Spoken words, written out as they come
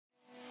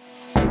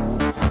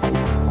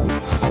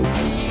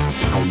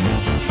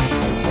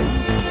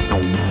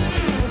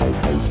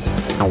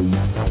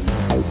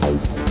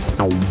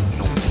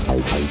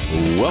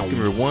Welcome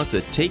everyone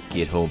to the Take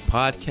It Home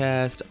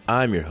podcast.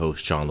 I'm your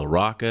host, John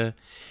LaRocca.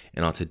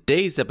 And on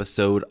today's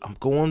episode, I'm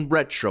going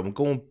retro. I'm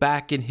going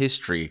back in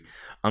history.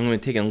 I'm going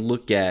to take a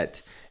look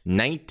at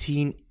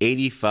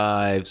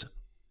 1985's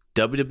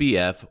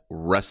WWF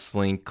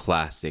Wrestling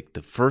Classic,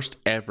 the first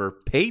ever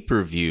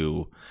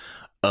pay-per-view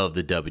of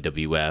the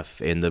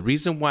WWF. And the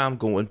reason why I'm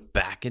going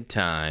back in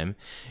time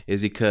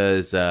is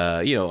because,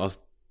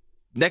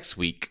 next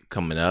week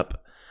coming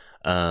up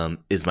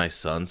is my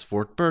son's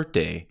 4th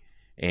birthday.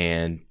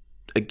 And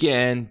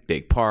again,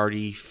 big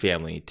party,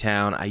 family in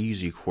town. I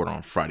usually record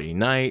on Friday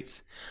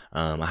nights.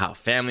 I have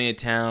family in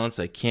town,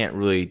 so I can't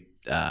really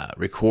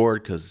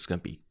record because it's going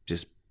to be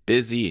just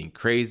busy and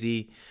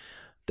crazy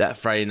that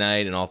Friday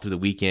night and all through the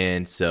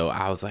weekend. So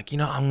I was like, I'm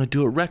going to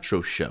do a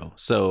retro show.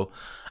 So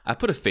I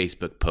put a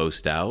Facebook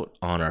post out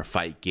on our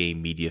Fight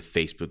Game Media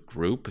Facebook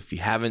group. If you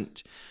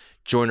haven't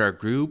joined our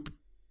group,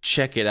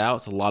 check it out.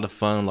 It's a lot of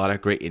fun. A lot of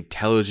great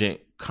intelligent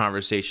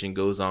conversation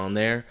goes on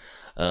there.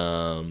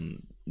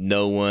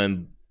 No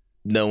one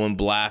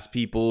blasts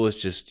people.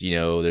 It's just,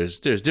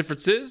 there's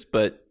differences,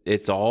 but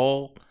it's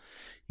all,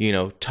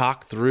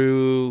 talk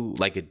through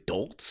like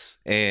adults,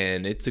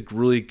 and it's a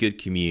really good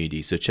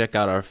community. So check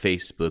out our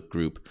Facebook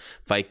group,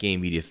 Fight Game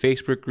Media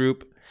Facebook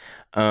group.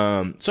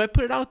 So I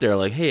put it out there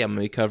like, hey, I'm going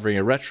to be covering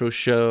a retro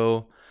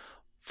show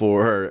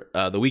for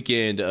the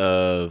weekend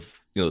of,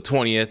 the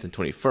 20th and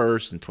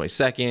 21st and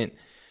 22nd,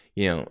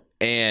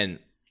 and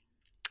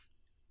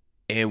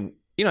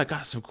I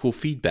got some cool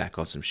feedback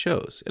on some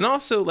shows. And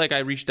also, I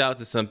reached out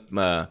to some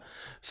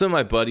of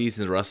my buddies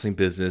in the wrestling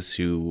business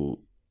who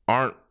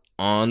aren't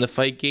on the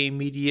Fight Game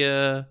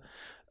Media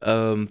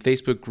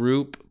Facebook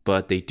group,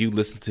 but they do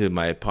listen to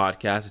my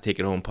podcast, the Take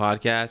It Home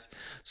podcast.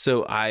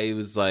 So I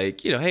was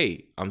like,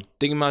 hey, I'm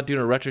thinking about doing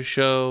a retro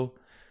show.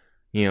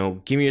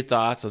 Give me your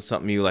thoughts on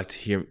something you'd like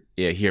to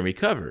hear me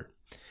cover.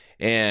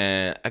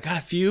 And I got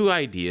a few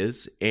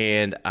ideas,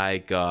 and I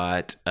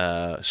got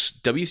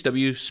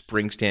WCW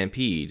Spring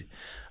Stampede,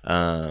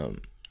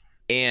 and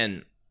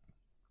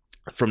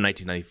from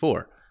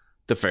 1994,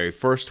 the very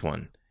first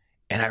one.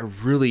 And I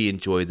really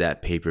enjoyed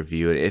that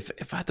pay-per-view. And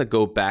if I had to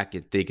go back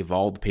and think of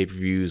all the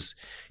pay-per-views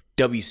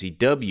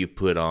WCW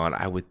put on,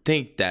 I would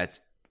think that's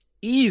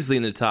easily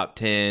in the top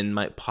 10,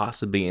 might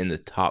possibly in the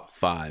top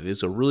 5. It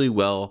was a really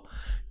well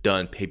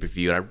done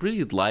pay-per-view, and I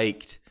really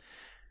liked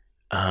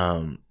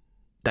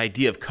the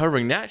idea of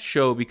covering that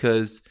show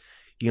because,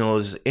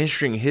 there's an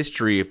interesting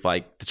history of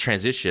the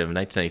transition of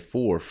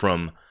 1994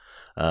 from,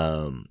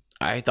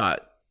 I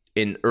thought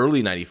in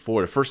early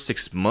 94, the first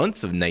 6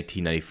 months of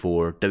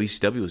 1994,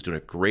 WCW was doing a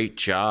great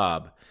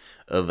job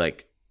of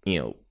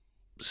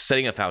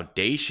setting a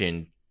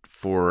foundation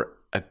for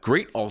a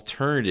great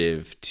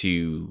alternative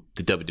to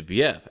the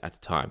WWF at the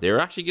time. They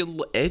were actually getting a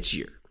little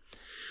edgier.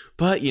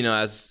 But,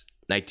 as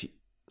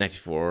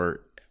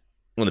 1994,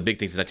 one of the big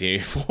things in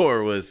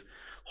 1984 was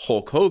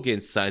Hulk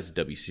Hogan signs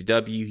with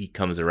WCW. He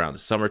comes around the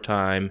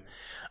summertime,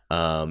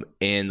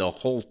 and the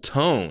whole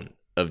tone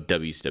of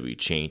WCW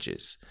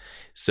changes.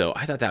 So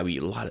I thought that would be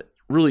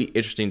really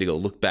interesting to go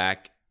look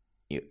back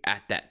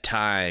at that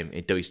time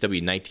in WCW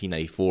in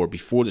 1994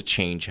 before the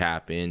change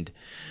happened,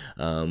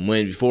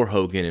 before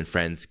Hogan and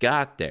friends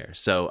got there.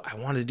 So I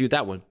wanted to do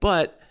that one,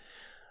 but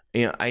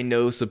I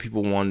know some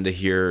people wanted to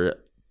hear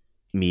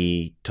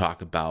me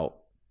talk about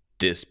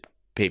this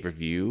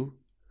pay-per-view,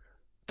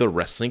 the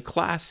Wrestling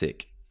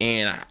Classic.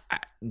 And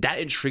that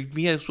intrigued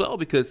me as well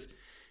because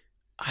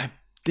I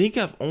think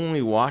I've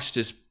only watched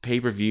this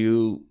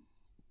pay-per-view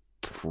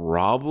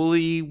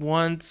probably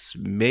once,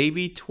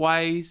 maybe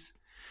twice.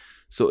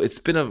 So it's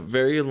been a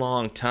very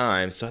long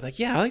time. So I thought,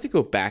 I'd like to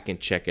go back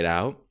and check it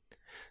out.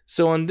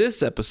 So on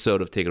this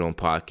episode of Take It Home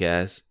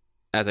Podcast,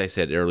 as I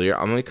said earlier,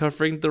 I'm going to be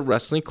covering the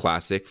Wrestling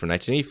Classic from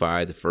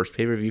 1985, the first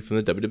pay-per-view from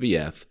the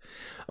WWF.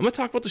 I'm going to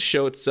talk about the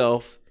show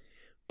itself,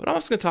 but I'm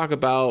also going to talk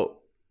about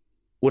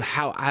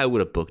how I would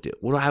have booked it,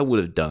 what I would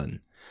have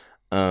done.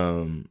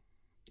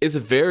 It's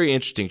a very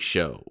interesting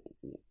show.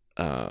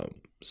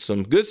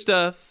 Some good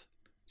stuff,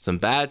 some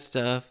bad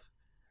stuff,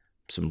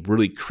 some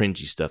really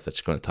cringy stuff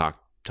that's going to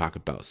talk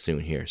about soon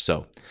here.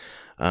 So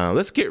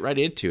let's get right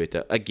into it.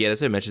 Again,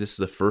 as I mentioned, this is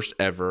the first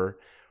ever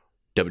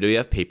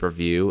WWF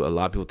pay-per-view. A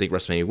lot of people think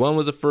WrestleMania 1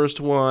 was the first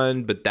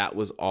one, but that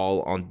was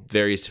all on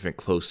various different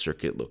closed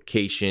circuit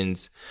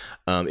locations.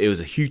 It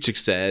was a huge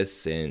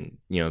success, and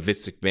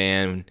Vince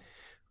McMahon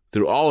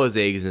threw all his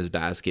eggs in his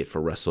basket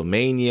for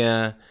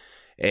WrestleMania.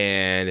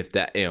 And if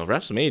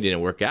WrestleMania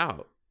didn't work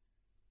out,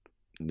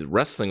 the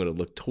wrestling would have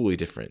looked totally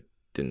different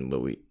than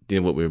what we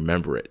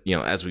remember it,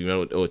 as we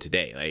know it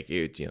today. I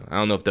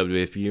don't know if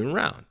WWF is even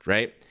around,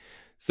 right?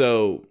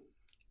 So,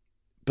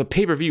 but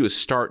pay-per-view was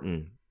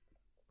starting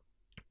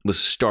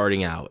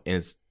out, and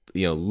it's,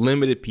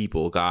 limited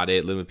people got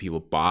it, limited people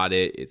bought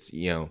it. It's,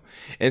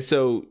 and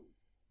so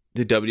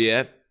the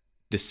WWF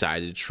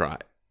decided to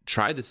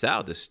try this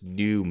out, this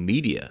new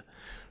media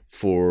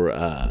for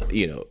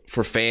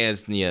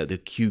fans,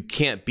 who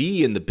can't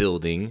be in the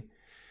building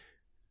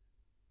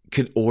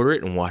could order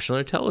it and watch it on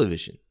their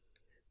television.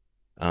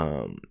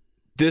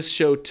 This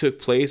show took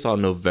place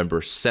on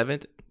November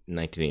 7th,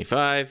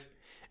 1985,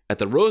 at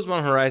the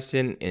Rosemont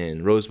Horizon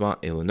in Rosemont,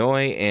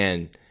 Illinois.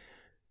 And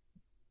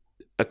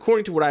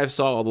according to what I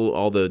saw,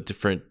 all the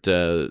different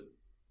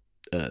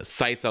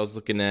sites I was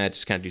looking at,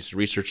 just kind of do some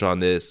research on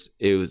this,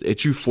 it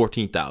drew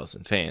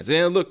 14,000 fans.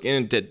 And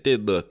it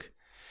did look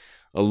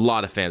a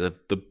lot of fans.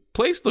 The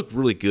place looked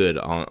really good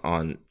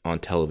on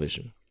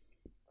television.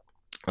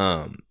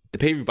 The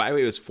pay-per-view buy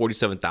rate was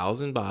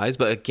 47,000 buys,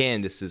 but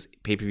again, this is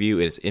pay-per-view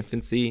in its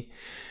infancy,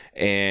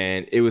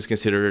 and it was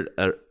considered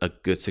a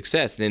good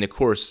success. And then, of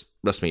course,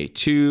 WrestleMania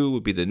 2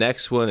 would be the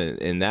next one,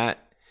 and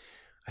that,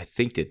 I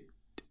think,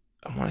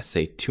 I want to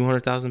say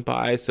 200,000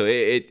 buys. So,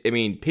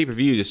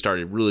 pay-per-view just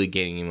started really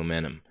gaining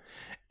momentum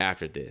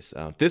after this.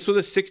 This was a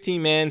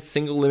 16-man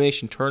single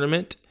elimination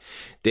tournament.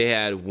 They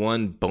had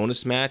one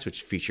bonus match,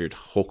 which featured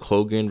Hulk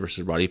Hogan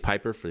versus Roddy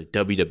Piper for the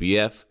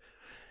WWF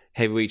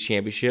Heavyweight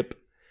Championship.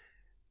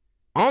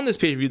 On this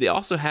pay-per-view, they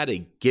also had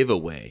a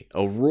giveaway,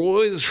 a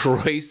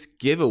Rolls-Royce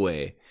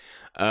giveaway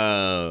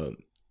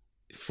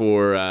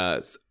for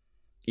a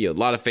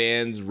lot of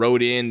fans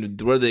wrote in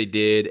what they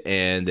did,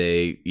 and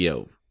they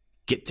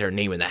get their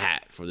name in the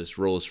hat for this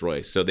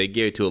Rolls-Royce. So they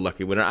gave it to a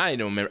lucky winner. I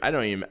don't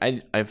remember.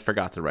 I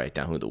forgot to write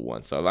down who the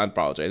won, so I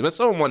apologize. But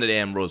someone won a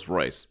damn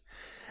Rolls-Royce.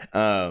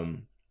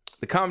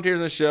 The commentators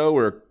on the show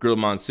were Gorilla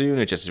Monsoon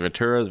and Jesse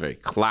Ventura, very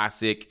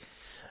classic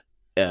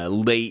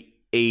late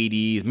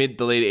 80s, mid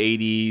to late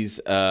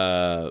 80s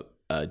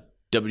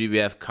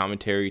WWF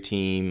commentary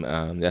team.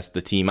 That's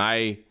the team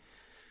I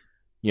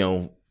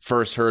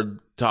first heard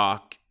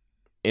talk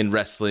in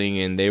wrestling,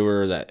 and they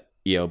were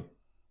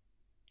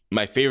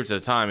my favorites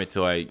at the time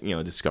until I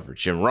discovered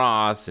Jim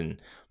Ross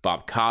and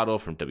Bob Caudle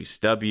from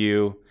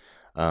WCW.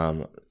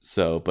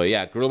 But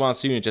yeah, Gorilla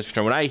Monsoon and Jesse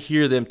Ventura, when I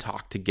hear them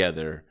talk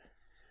together,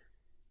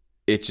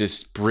 it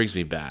just brings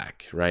me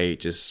back, right?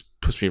 Just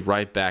puts me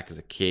right back as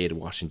a kid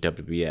watching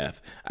WWF.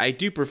 I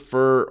do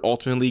prefer,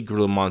 ultimately,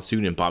 Gorilla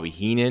Monsoon and Bobby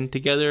Heenan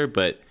together,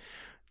 but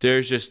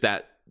there's just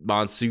that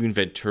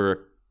Monsoon-Ventura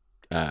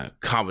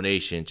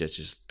combination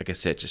just like I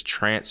said, just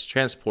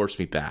transports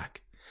me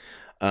back.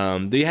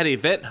 They had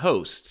event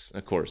hosts,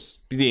 of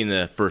course, being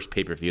the first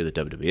pay-per-view of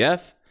the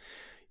WWF.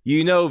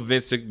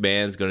 Vince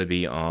McMahon's going to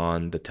be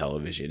on the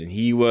television, and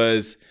he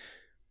was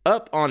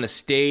up on a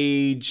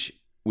stage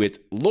with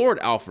Lord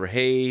Alfred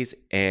Hayes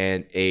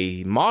and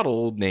a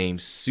model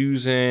named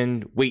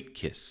Susan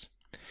Waitkiss.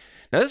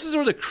 Now, this is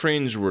where the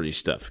cringeworthy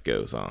stuff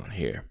goes on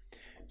here.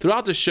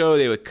 Throughout the show,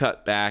 they would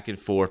cut back and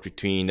forth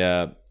between,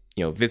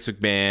 Vince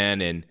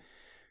McMahon and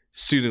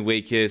Susan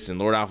Waitkiss and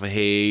Lord Alfred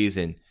Hayes,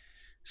 and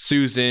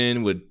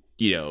Susan would,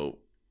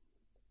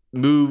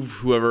 move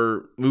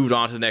whoever moved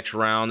on to the next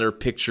round, their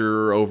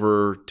picture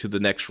over to the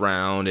next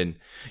round. And,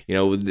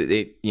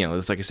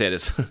 it's like I said,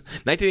 it's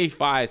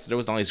 1985, so there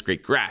wasn't all these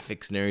great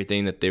graphics and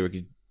everything that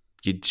they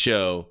could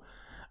show.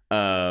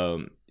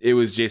 It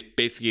was just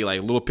basically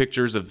like little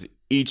pictures of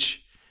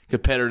each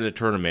competitor in the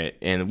tournament.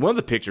 And one of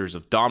the pictures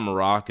of Don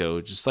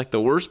Morocco, just like the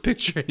worst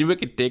picture anyone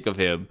could think of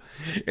him.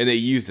 And they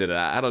used it.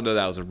 I don't know if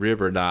that was a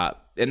rib or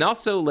not. And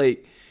also,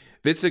 like,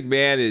 Vince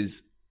McMahon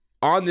is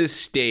on this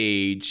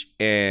stage,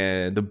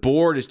 and the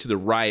board is to the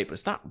right, but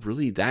it's not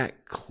really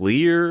that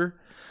clear.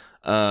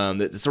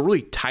 It's a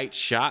really tight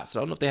shot, so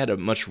I don't know if they had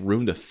much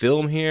room to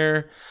film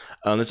here.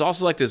 There's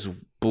also like this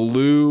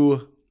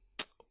blue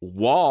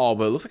wall,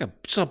 but it looks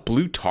like just a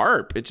blue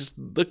tarp. It just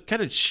looked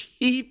kind of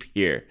cheap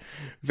here.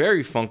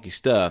 Very funky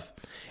stuff.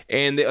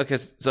 And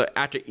so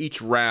after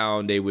each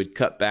round, they would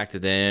cut back to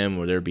them,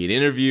 or there'd be an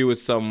interview with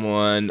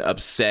someone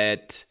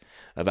upset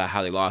about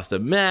how they lost the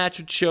match,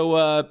 would show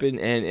up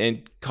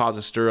and cause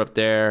a stir up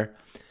there.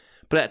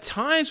 But at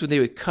times when they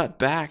would cut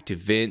back to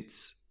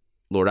Vince,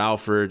 Lord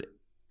Alfred,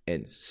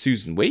 and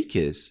Susan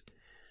Waitkiss,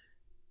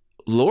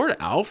 Lord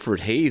Alfred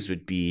Hayes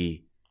would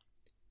be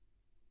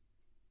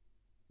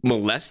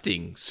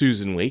molesting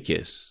Susan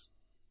Waitkiss.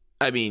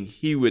 I mean,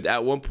 he would,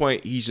 at one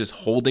point, he's just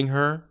holding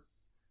her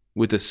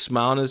with a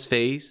smile on his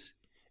face,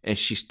 and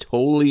she's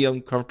totally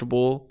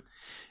uncomfortable.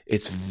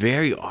 It's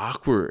very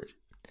awkward.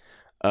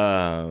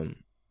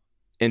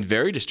 And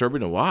very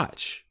disturbing to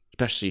watch,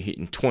 especially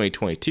in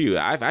 2022.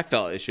 I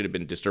felt it should have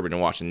been disturbing to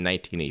watch in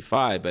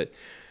 1985, but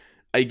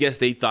I guess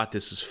they thought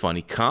this was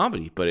funny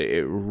comedy, but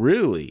it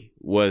really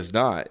was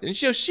not. And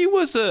she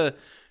was a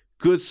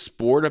good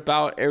sport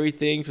about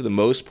everything for the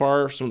most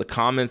part. Some of the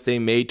comments they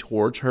made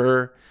towards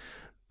her,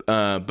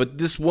 but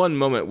this one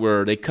moment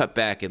where they cut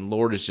back and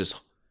Lord is just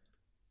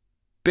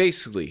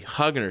basically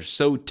hugging her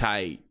so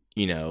tight,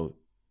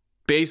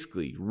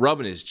 basically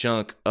rubbing his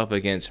junk up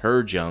against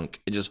her junk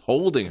and just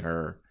holding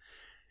her,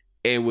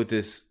 and with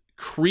this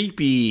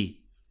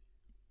creepy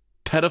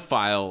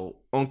pedophile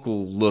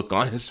uncle look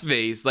on his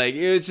face. Like,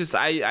 it was just,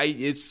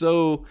 it's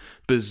so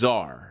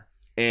bizarre,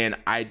 and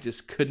I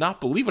just could not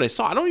believe what I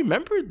saw. I don't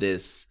remember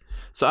this,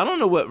 so I don't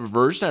know what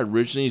version I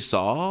originally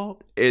saw,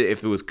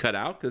 if it was cut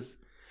out,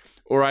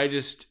 or I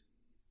just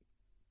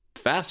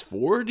fast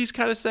forward these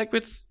kind of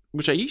segments,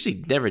 which I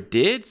usually never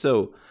did.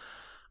 So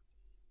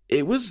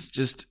it was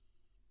just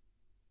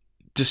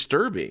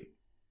disturbing,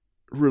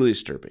 really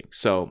disturbing.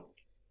 So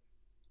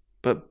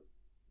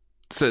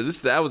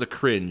that was a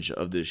cringe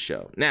of this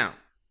show. Now,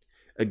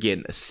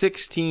 again, a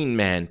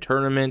 16-man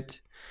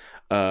tournament.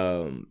 I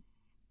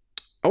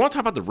want to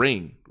talk about the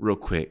ring real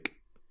quick.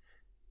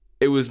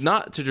 It was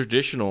not the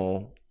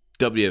traditional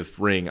WWF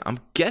ring. I'm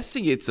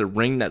guessing it's a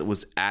ring that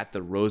was at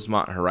the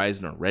Rosemont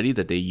Horizon already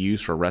that they use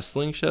for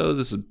wrestling shows.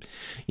 This is,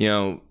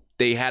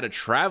 they had a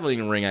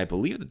traveling ring, I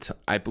believe.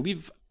 I think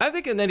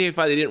in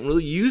 1985 they didn't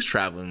really use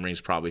traveling rings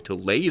probably till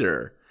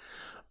later.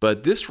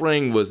 But this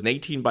ring was an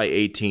 18 by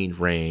 18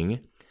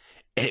 ring,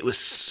 and it was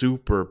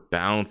super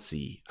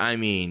bouncy. I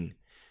mean,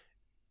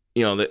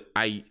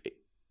 I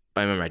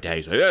remember my dad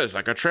used to say, there's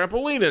like a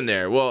trampoline in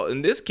there. Well,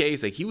 in this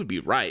case, like he would be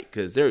right,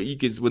 because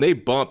when they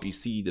bump, you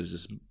see there's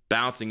this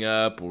bouncing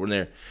up, or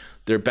when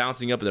they're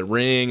bouncing up in the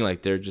ring,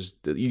 like you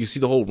can see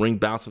the whole ring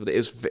bounce up.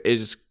 It's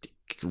just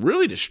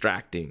really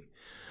distracting,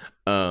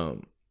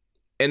 and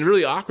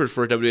really awkward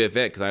for a WWF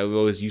event, because I was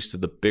always used to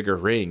the bigger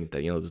ring,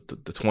 that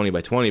the 20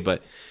 by 20,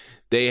 but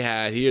they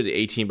had here the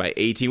 18 by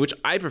 18, which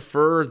I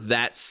prefer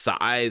that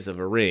size of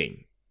a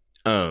ring,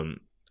 the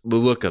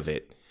look of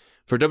it.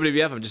 For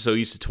WWF, I'm just so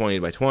used to 20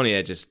 by 20.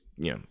 I just,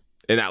 and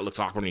that looks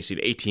awkward when you see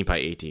the 18 by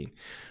 18.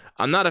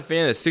 I'm not a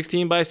fan of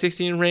 16 by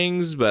 16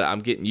 rings, but I'm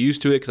getting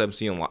used to it because I'm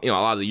seeing a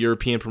lot of the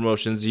European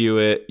promotions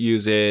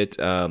use it.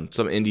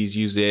 Some indies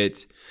use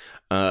it.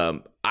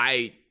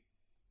 I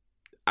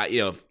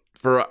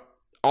for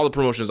all the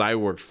promotions I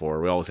worked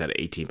for, we always had an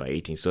 18 by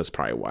 18, so that's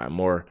probably why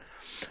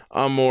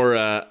I'm more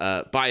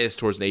biased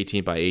towards an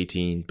 18 by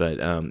 18. But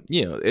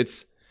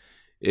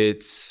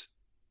it's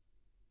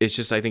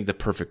just, I think, the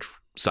perfect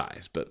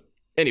size. But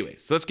anyway,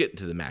 so let's get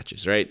into the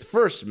matches, right? The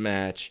first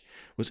match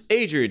was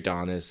Adrian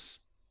Adonis.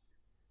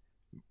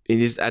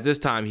 At this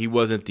time, he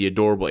wasn't the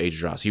adorable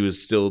Adrian Ross. He was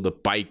still the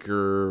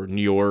biker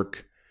New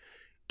York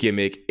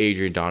gimmick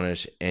Adrian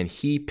Adonis, and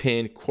he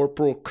pinned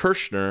Corporal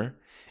Kirchner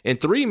in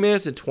 3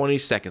 minutes and 20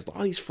 seconds. A lot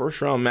of these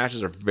first round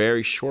matches are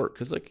very short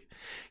because, a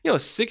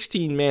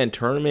 16-man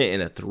tournament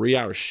in a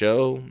 3-hour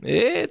show,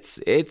 it's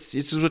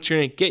just what you're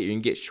gonna get. You're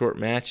gonna get short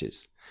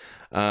matches.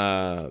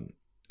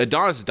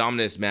 Adonis'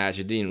 dominance match,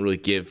 it didn't really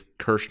give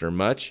Kirchner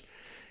much.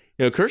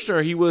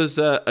 Kirchner, he was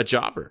a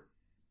jobber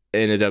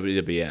in the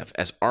WWF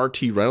as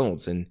R.T.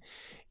 Reynolds, and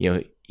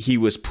he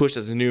was pushed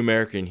as a new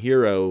American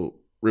hero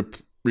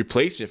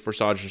replacement for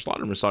Sergeant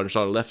Slaughter when Sergeant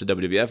Slaughter left the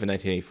WWF in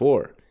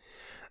 1984.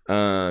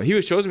 He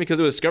was chosen because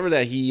it was discovered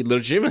that he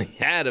legitimately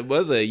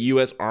was a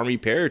U.S. Army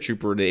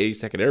paratrooper in the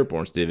 82nd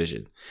Airborne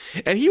Division,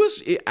 and he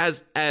was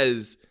as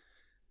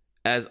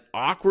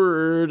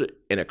awkward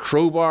in a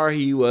crowbar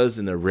he was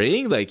in the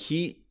ring. Like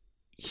he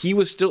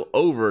was still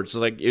over.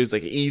 So it was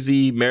like an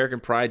easy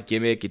American Pride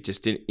gimmick. It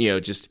just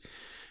didn't, just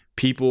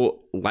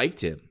people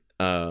liked him.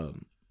 Of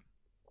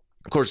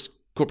course,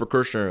 Corporal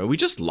Kirchner, we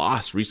just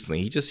lost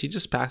recently. He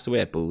just passed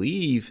away, I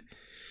believe,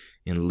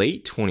 in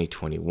late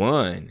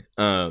 2021.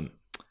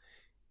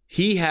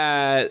 He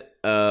had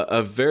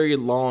a very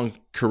long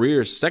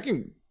career,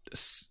 second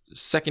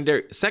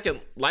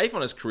life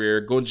on his career,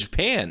 going to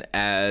Japan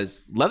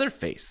as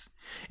Leatherface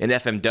in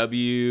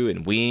FMW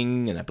and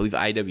Wing and I believe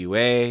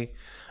IWA.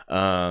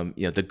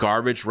 The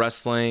garbage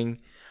wrestling.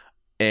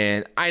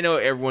 And I know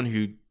everyone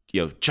who,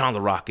 John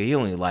LaRocca, he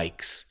only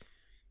likes,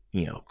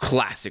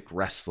 classic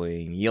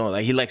wrestling.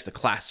 He likes the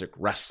classic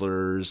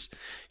wrestlers.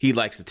 He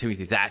likes the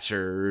Timothy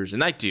Thatchers.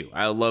 And I do.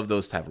 I love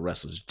those type of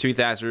wrestlers.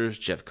 Timothy Thatchers,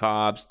 Jeff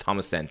Cobbs,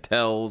 Thomas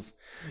Santel's.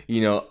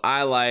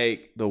 I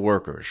like the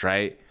workers,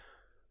 right?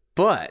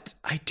 But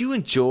I do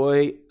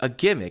enjoy a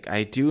gimmick. I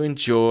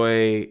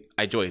enjoy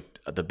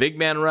the big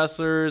man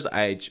wrestlers.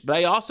 But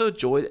I also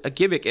enjoy a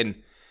gimmick. And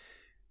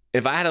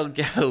if I had to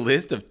get a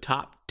list of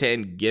top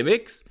 10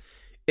 gimmicks,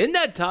 in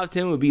that top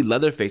 10 would be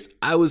Leatherface.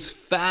 I was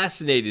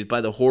fascinated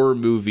by the horror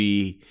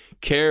movie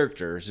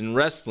characters in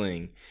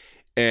wrestling.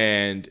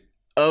 And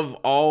of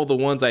all the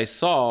ones I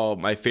saw,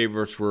 my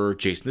favorites were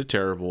Jason the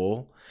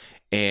Terrible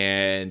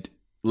and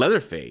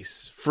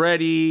Leatherface.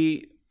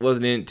 Freddy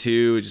wasn't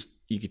into, just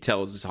you could tell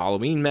it was this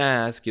Halloween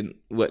mask and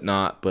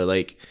whatnot. But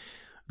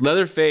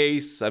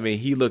Leatherface, I mean,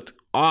 he looked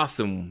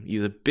awesome.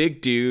 He's a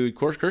big dude. Of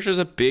course, Kirchner's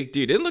a big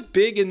dude. Didn't look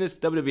big in this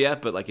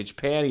WWF, but in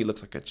Japan, he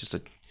looks like just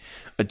a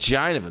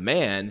giant of a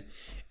man.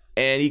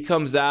 And he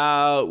comes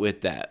out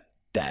with that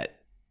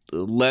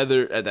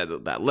leather,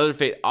 that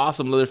Leatherface,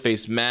 awesome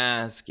Leatherface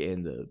mask,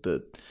 and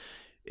the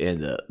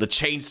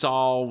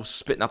chainsaw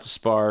spitting out the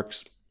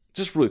sparks.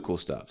 Just really cool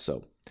stuff.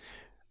 So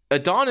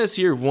Adonis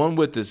here won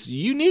with this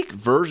unique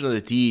version of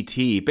the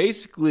DDT.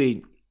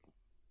 Basically,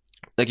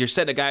 you're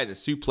setting a guy in a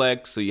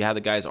suplex, so you have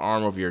the guy's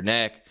arm over your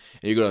neck,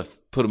 and you're going to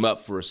put him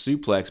up for a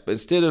suplex. But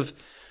instead of,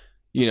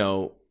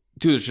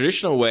 do the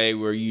traditional way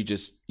where you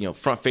just,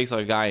 front face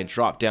like a guy and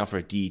drop down for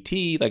a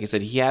DDT, like I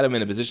said, he had him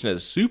in a position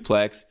as a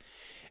suplex,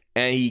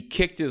 and he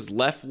kicked his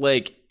left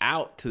leg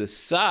out to the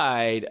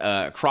side,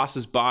 across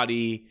his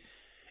body,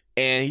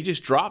 and he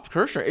just dropped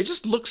Kirchner. It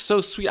just looks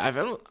so sweet. I've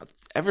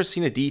ever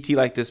seen a DDT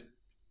like this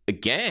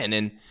again,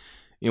 and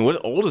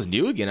what old is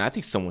new again? I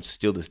think someone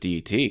steal this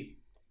DDT.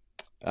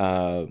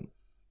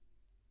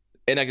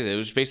 And like I said, it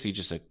was basically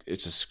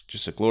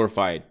just a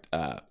glorified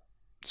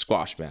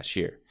squash match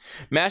here.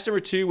 Match number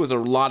 2 was a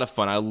lot of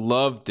fun. I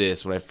loved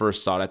this when I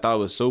first saw it. I thought it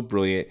was so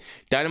brilliant.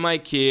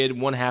 Dynamite Kid,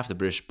 one half the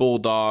British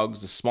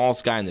Bulldogs, the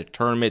smallest guy in the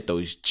tournament, though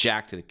he's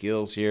jacked to the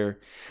gills here,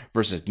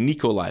 versus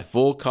Nikolai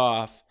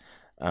Volkov.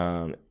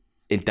 And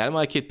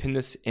Dynamite Kid pinned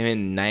this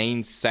in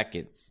 9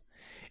 seconds.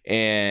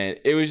 And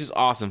it was just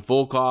awesome.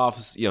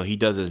 Volkov, he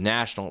does his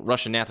national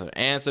Russian national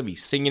anthem.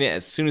 He's singing it.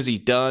 As soon as he's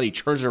done, he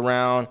turns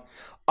around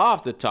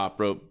off the top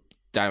rope.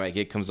 Dynamite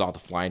Kid comes off the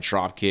flying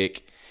drop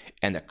kick,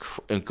 and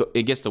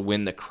it gets the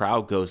win. The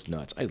crowd goes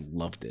nuts. I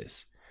love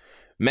this.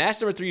 Match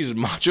number 3 is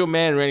Macho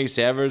Man Randy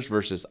Savage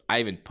versus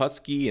Ivan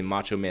Putski, and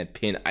Macho Man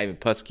pinned Ivan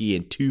Putski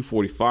in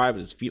 2:45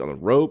 with his feet on the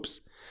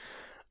ropes.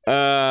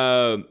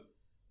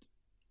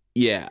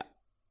 Yeah.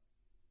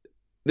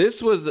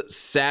 This was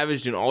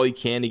Savage doing all he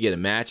can to get a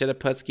match out of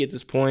Putski at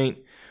this point.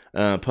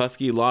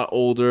 Putski a lot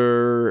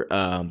older.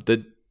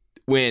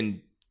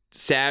 When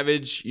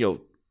Savage,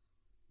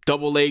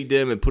 double legged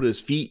him and put his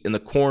feet in the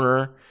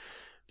corner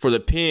for the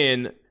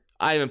pin,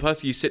 Ivan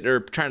Putski sitting there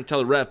trying to tell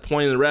the ref,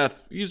 pointing to the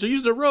ref,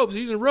 using the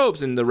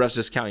ropes, and the ref's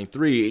just counting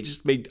 3. It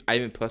just made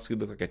Ivan Putski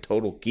look like a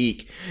total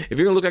geek. If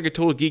you're gonna look like a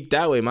total geek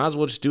that way, might as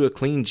well just do a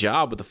clean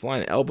job with the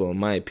flying elbow, in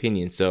my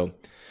opinion. So,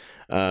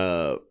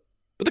 but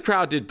the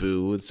crowd did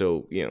boo,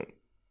 so,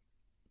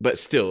 but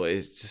still,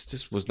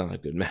 this was not a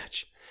good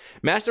match.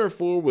 Match number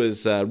 4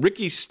 was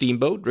Ricky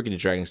the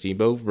Dragon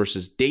Steamboat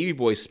versus Davey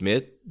Boy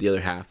Smith, the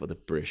other half of the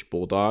British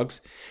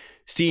Bulldogs.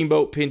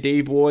 Steamboat pinned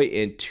Davey Boy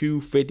in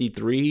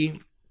 2:53.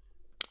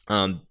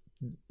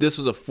 This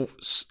was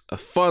a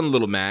fun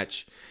little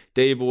match.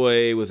 Davey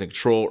Boy was in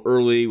control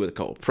early with a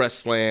couple press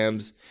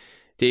slams.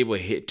 Davey Boy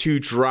hit 2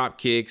 drop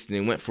kicks and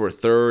then went for a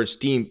third.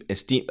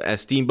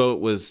 As Steamboat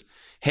was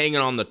hanging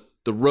on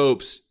the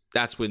ropes,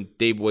 that's when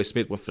Davey Boy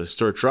Smith went for the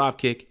third drop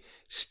kick.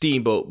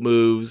 Steamboat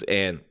moves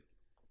and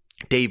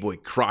Davey Boy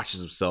crotches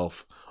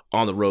himself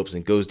on the ropes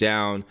and goes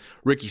down.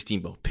 Ricky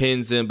Steamboat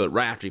pins him, but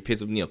right after he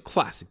pins him,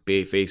 classic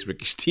bayface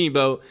Ricky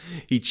Steamboat,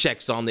 he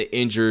checks on the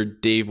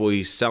injured Davey Boy.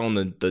 He's selling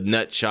the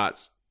nut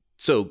shots.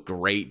 So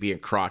great being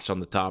crotched on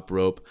the top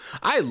rope.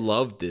 I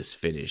love this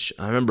finish.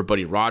 I remember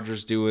Buddy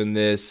Rogers doing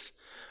this.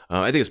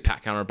 I think it's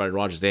Pat Counter and Buddy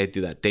Rogers. They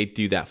do that. They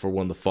do that for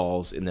one of the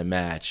falls in the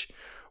match,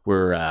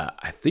 where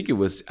I think it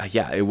was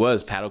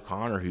Pat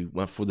O'Connor who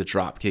went for the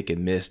drop kick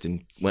and missed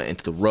and went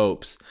into the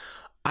ropes.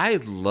 I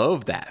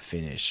love that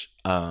finish.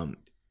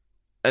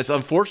 It's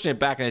unfortunate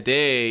back in the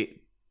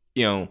day,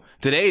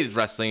 today's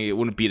wrestling, it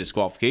wouldn't be a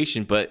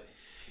disqualification, but,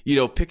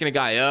 picking a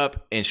guy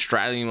up and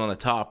straddling him on the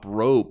top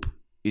rope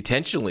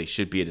intentionally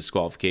should be a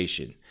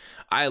disqualification.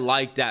 I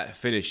like that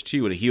finish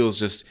too, when the heels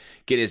just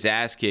get his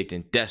ass kicked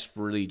and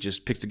desperately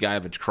just picks the guy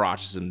up and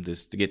crotches him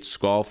just to get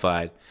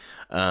disqualified.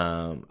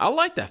 I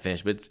like that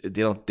finish, but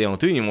they don't do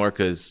it anymore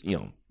because,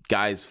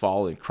 guys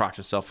fall and crotch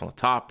themselves on the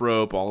top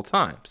rope all the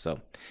time. So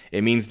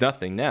it means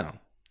nothing now.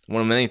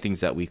 One of many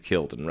things that we've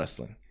killed in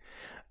wrestling.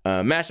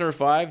 Match number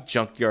 5,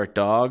 Junkyard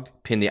Dog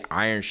pinned the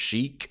Iron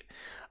Sheik.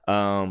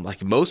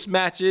 Like most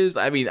matches,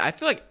 I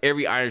feel like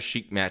every Iron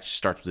Sheik match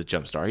starts with a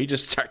jump start. He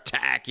just starts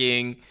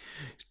attacking,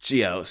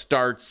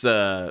 starts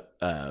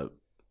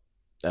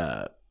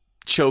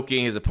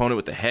choking his opponent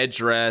with the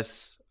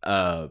headdress.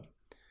 I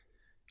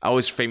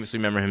always famously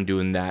remember him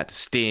doing that to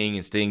Sting,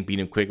 and Sting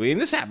beat him quickly.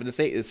 And this happened.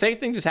 The same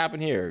thing just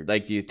happened here.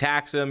 Like, he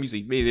attacks him.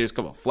 Usually, maybe there's a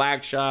couple of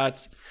flag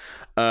shots.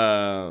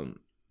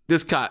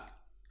 This caught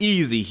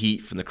easy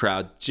heat from the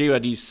crowd.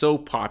 JYD's so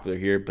popular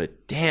here,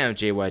 but damn,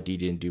 JYD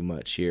didn't do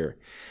much here.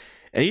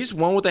 And he just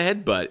won with a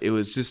headbutt. It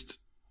was just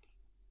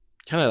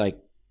kind of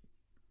like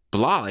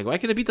blah. Like, why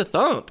can't it beat the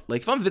thump?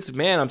 Like, if I'm Vince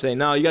McMahon, I'm saying,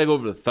 no, you got to go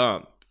over the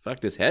thump.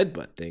 Fuck this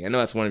headbutt thing. I know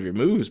that's one of your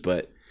moves,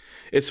 but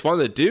it's fun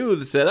to do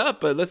to set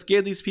up. But let's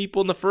give these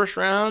people in the first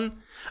round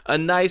a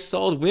nice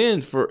solid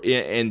win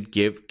and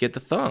get the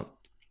thump.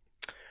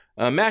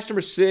 Match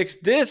number 6.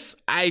 This,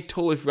 I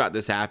totally forgot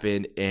this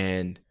happened,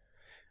 and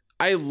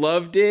I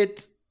loved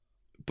it,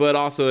 but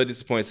also a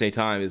disappointment at the same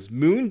time. Is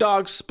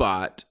Moondog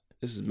Spot,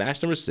 this is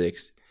match number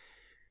 6,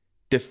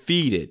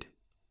 defeated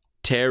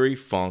Terry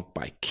Funk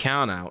by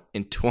countout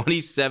in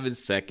 27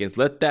 seconds.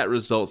 Let that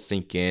result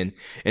sink in.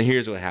 And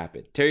here's what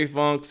happened. Terry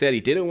Funk said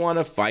he didn't want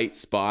to fight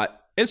Spot,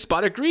 and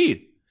Spot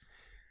agreed.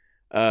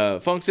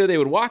 Funk said they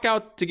would walk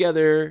out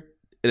together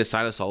in a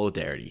sign of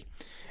solidarity.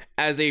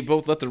 As they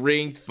both left the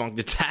ring, Funk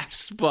attacks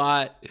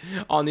Spot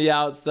on the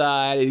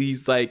outside, and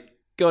he's like,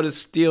 go to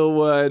steal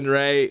one,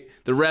 right?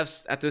 The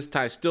refs at this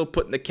time still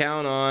putting the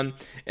count on,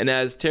 and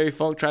as Terry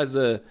Funk tries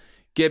to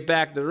get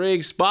back in the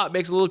ring, Spot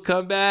makes a little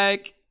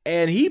comeback,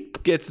 and he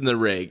gets in the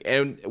ring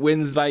and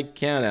wins by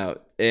countout.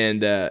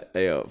 And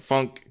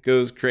Funk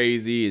goes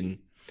crazy, and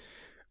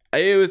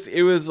it was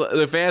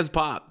the fans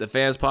popped. The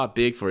fans popped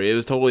big for it. It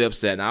was totally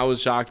upset, and I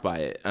was shocked by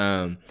it.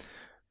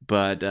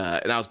 But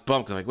I was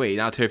bummed because, like, wait,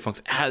 now Terry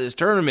Funk's out of this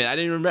tournament. I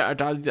didn't remember. I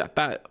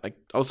thought like,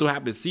 I was so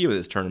happy to see him in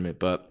this tournament,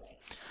 but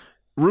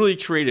really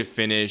creative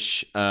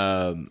finish.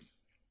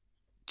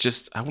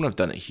 Just I wouldn't have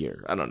done it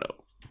here. I don't know,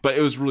 but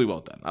it was really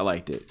well done. I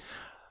liked it.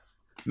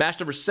 Match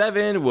number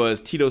 7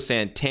 was Tito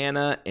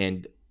Santana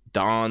and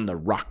Don the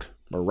Rock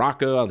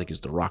Morocco. I don't think it's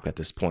The Rock at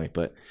this point,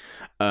 but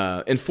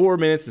in 4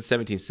 minutes and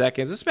 17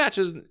 seconds. This match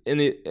is in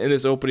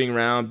this opening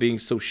round being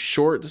so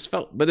short.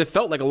 It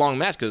felt like a long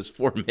match because it's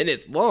 4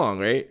 minutes long,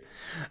 right?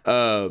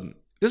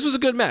 This was a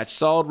good match,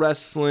 solid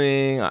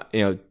wrestling.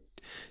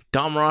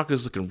 Don Morocco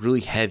is looking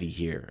really heavy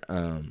here.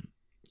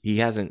 He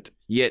hasn't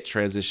yet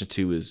transitioned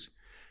to his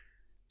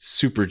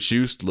super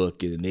juiced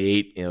look in the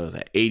it was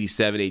at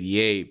 87,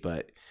 88,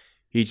 but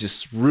he's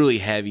just really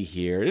heavy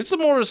here. It's a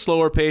more of a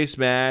slower paced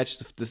match.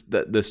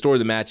 The story of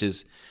the match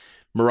is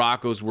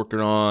Morocco's working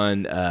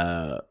on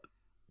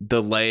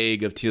the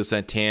leg of Tito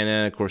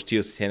Santana. Of course,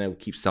 Tito Santana will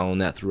keep selling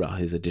that throughout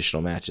his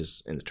additional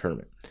matches in the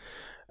tournament.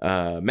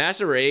 Match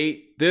number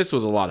 8, this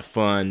was a lot of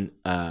fun.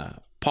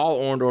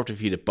 Paul Orndorff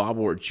defeated Bob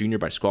Orton Jr.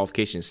 by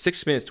disqualification in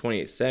 6 minutes,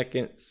 28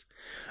 seconds.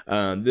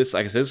 This,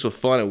 like I said, this was a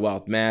fun and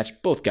wild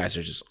match. Both guys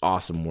are just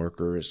awesome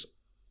workers.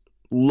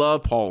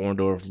 Love Paul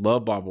Orndorff.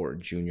 Love Bob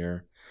Orton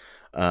Jr.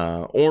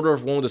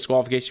 Orndorff won with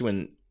disqualification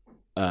when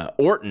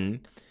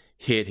Orton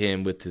hit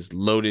him with his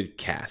loaded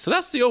cast. So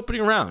that's the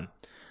opening round.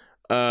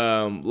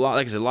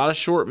 Like I said, a lot of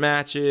short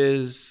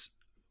matches,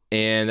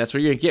 and that's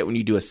what you're going to get when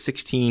you do a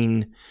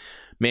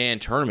 16-man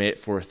tournament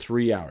for a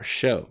 3-hour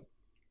show.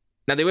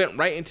 Now, they went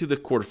right into the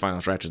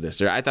quarterfinals right after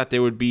this. I thought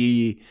there would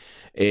be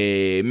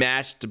a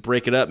match to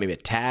break it up, maybe a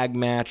tag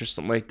match or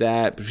something like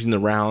that between the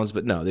rounds,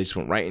 but no, they just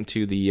went right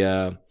into the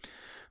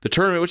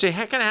tournament, which they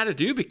kind of had to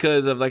do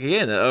because of, like,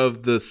 again,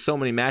 of the so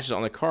many matches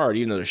on the card.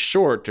 Even though they're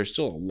short, there's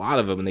still a lot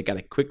of them, and they got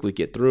to quickly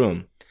get through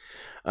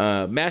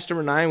them. Match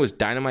number 9 was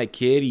Dynamite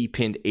Kid. He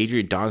pinned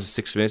Adrian Adonis in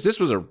 6 minutes. This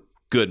was a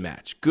good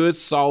match, good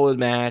solid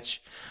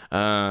match.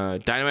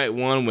 Dynamite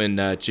won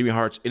when Jimmy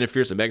Hart's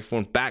interference with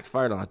megaphone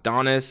backfired on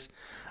Adonis.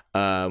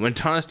 When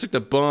Adonis took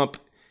the bump,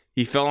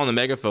 he fell on the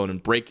megaphone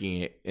and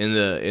breaking it in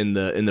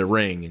the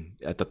ring, and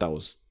I thought that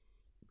was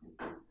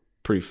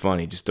pretty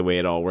funny, just the way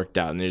it all worked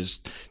out. And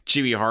there's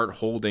Jimmy Hart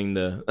holding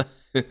the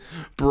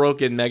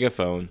broken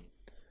megaphone.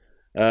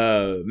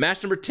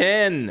 Match number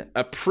 10,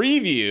 a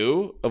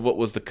preview of what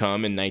was to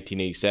come in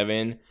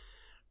 1987.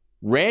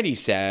 Randy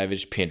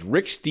Savage pinned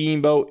Rick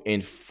Steamboat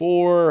in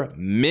 4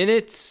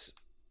 minutes.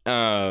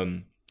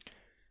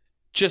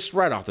 Just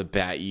right off the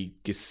bat, you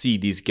can see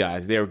these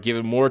guys. They were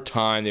given more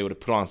time. They would have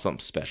put on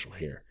something special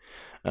here.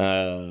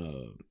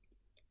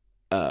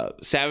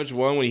 Savage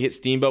won when he hit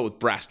Steamboat with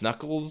brass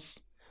knuckles.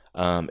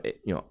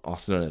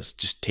 Also known as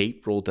just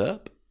tape rolled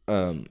up.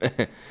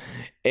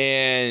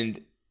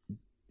 And,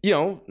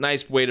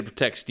 nice way to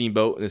protect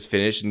Steamboat in his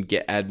finish and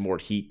add more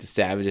heat to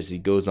Savage as he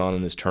goes on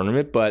in this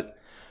tournament. But,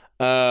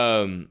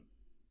 God,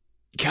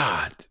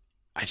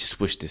 I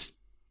just wish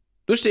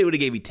they would have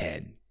gave me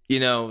 10.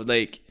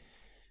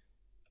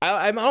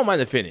 I don't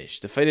mind the finish.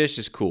 The finish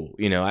is cool.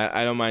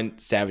 I don't mind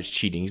Savage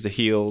cheating. He's a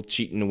heel,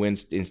 cheating to win.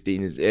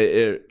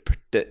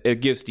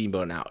 It gives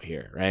Steamboat an out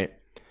here, right?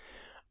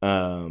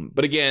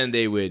 But again,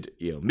 they would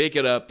make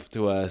it up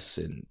to us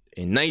in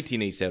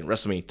 1987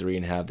 WrestleMania 3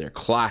 and have their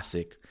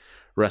classic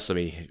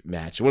WrestleMania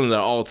match, one of the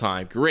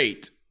all-time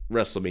great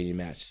WrestleMania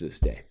matches to this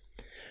day.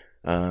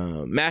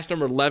 Match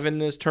number 11 in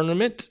this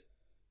tournament,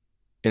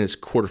 in this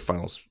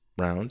quarterfinals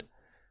round.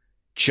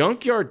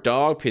 Junkyard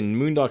Dog pinned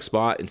Moondog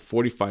Spot in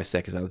 45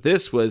 seconds. Now,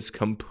 this was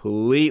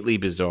completely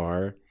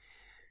bizarre.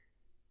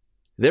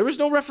 There was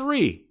no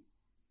referee.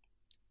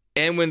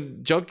 And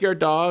when Junkyard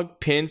Dog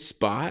pinned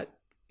Spot,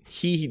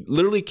 he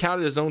literally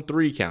counted his own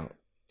 3 count.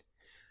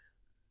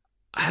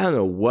 I don't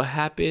know what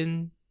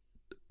happened,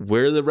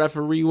 where the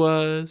referee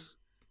was,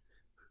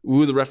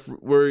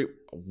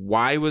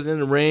 why he was in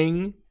the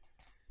ring.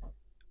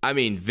 I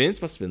mean,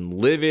 Vince must have been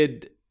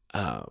livid.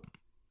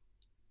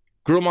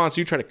 Gorilla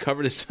Monsoon tried to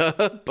cover this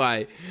up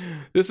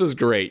this was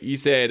great. He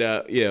said,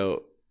 that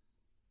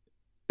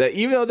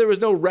even though there was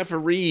no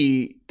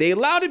referee, they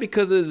allowed it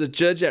because there's a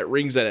judge at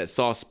ringside that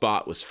saw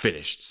Spot was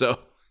finished. So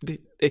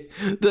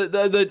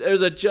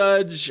there's a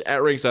judge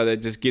at ringside that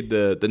just get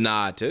the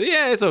nod to,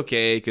 yeah, it's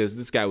okay because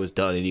this guy was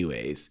done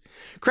anyways.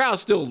 Crowd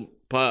still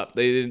popped.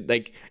 They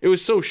didn't it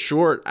was so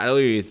short. I don't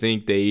even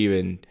think they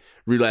even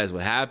realized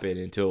what happened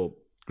until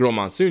Gorilla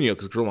Monsoon,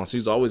 because Gorilla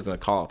Monsoon's always going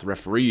to call out the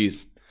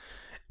referees.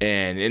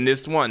 And in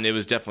this one, it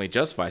was definitely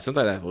justified.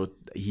 Sometimes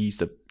he used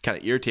to kind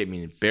of irritate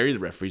me and bury the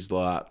referees a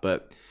lot.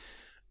 But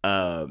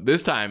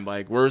this time,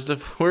 where's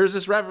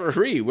this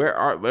referee?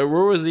 Where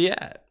was he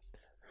at?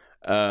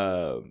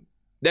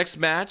 Next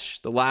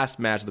match, the last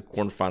match of the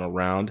quarterfinal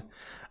round,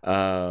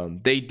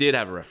 they did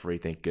have a referee,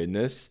 thank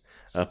goodness.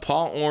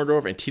 Paul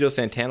Orndorff and Tito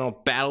Santana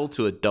battled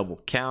to a double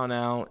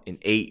countout in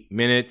 8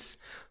 minutes,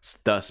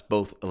 thus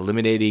both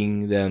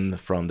eliminating them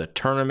from the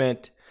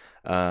tournament.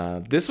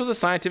 This was a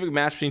scientific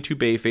match between two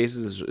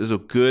babyfaces. It was a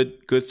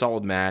good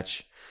solid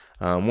match.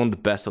 One of the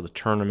best of the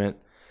tournament.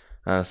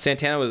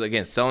 Santana was,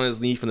 again, selling his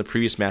lead from the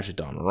previous match with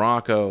Don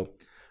Morocco.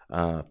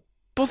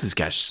 Both these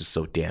guys are just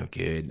so damn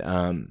good.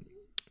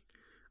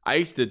 I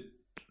used to,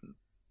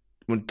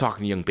 when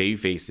talking to young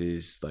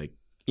babyfaces, a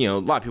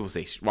lot of people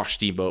say, watch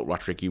Steamboat,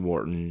 watch Ricky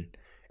Morton,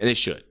 and they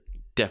should.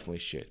 Definitely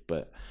should.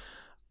 But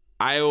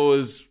I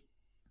always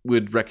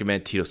would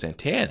recommend Tito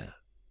Santana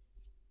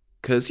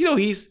because Tito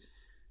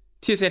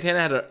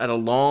Santana had a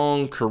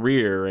long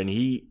career, and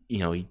he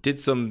did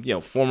some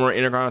former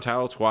Intercontinental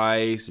title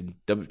twice and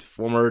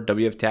former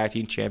WF Tag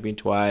Team Champion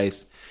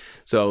twice.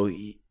 So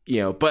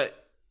but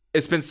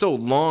it's been so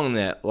long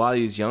that a lot of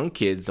these young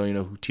kids don't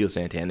even know who Tito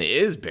Santana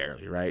is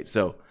barely, right?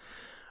 So,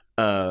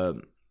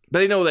 but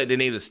they know that the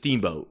name is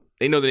Steamboat.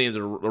 They know the names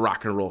of the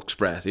Rock and Roll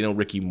Express. They know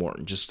Ricky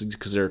Morton just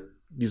because they're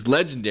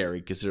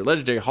legendary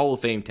Hall of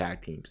Fame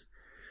tag teams.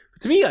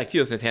 But to me, like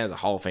Tito Santana is a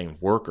Hall of Fame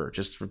worker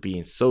just for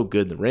being so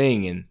good in the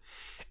ring,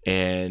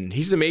 and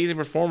he's an amazing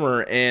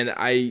performer. And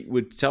I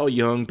would tell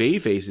young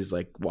babyfaces,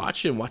 like,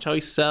 watch him, watch how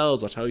he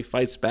sells, watch how he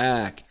fights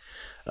back,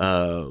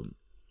 and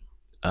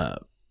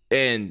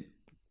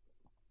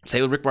say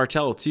with Rick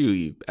Martel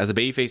too, as a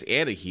babyface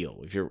and a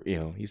heel. If you're,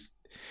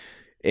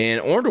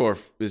 and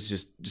Orndorff is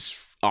just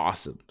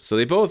awesome. So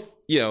they both,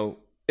 it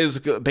was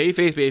a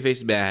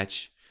babyface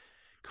match,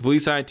 completely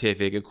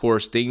scientific. Of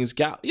course, things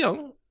got,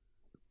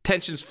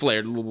 tensions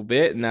flared a little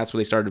bit, and that's when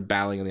they started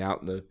battling on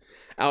the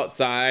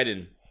outside,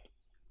 and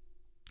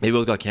they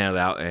both got counted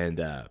out,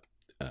 and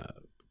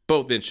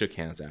both men shook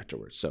hands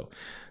afterwards. So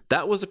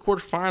that was the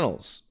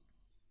quarterfinals.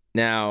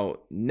 Now,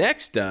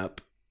 next up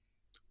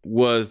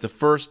was the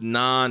first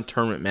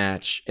non-tournament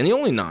match, and the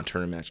only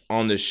non-tournament match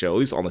on this show, at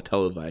least on the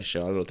televised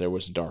show. I don't know if there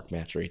was a dark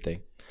match or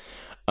anything.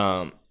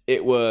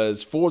 It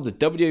was for the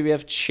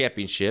WWF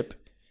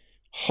Championship.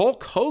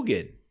 Hulk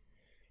Hogan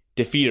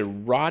defeated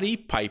Roddy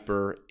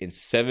Piper in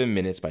 7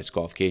 minutes by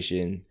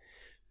disqualification.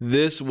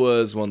 This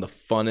was one of the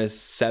funnest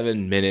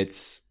 7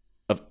 minutes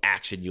of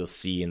action you'll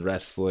see in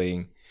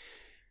wrestling.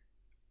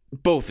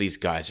 Both these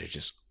guys are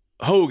just...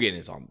 Hogan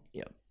is on,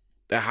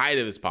 the height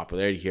of his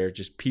popularity here.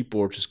 Just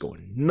people were just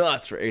going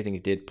nuts for everything he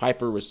did.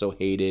 Piper was so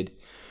hated.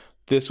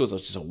 This was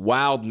just a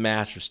wild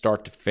match from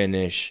start to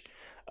finish.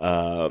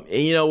 And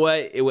you know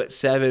what? It went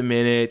 7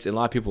 minutes, and a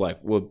lot of people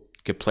would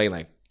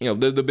complain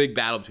the big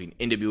battle between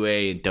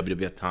NWA and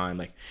WWF time.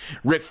 Like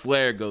Ric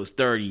Flair goes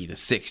 30 to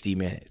 60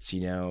 minutes,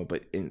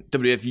 but in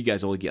WWF you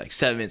guys only get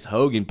 7 minutes of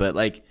Hogan, but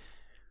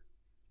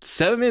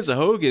 7 minutes of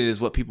Hogan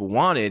is what people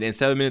wanted, and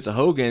 7 minutes of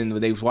Hogan,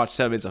 when they watch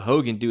 7 minutes of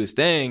Hogan do his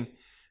thing,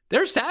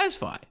 they're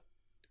satisfied.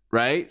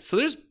 Right? So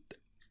there's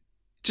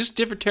just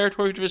different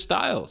territories, different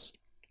styles.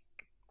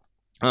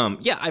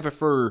 I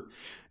prefer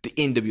the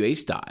NWA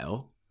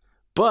style,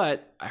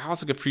 but I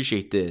also can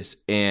appreciate this.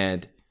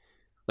 And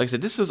like I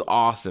said, this is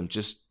awesome.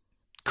 Just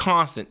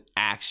constant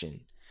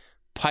action.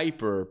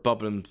 Piper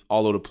bumping him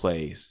all over the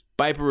place.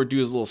 Piper would do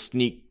his little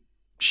sneak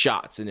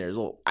shots in there, his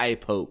little eye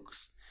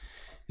pokes,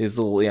 his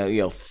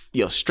little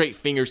straight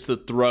fingers to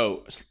the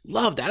throat. I just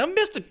love that. I don't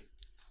miss the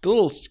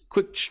little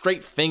quick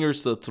straight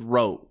fingers to the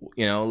throat.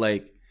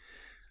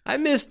 I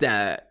miss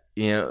that.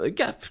 You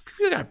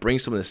gotta bring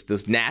some of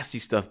this nasty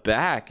stuff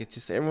back. It's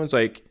just everyone's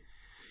their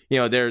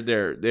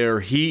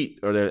heat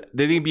or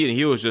they think being a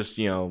heel is just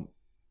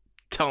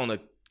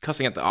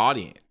cussing at the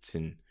audience,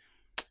 and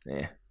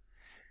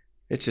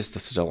it's just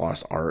such a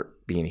lost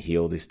art being a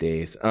heel these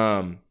days.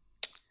 Hogan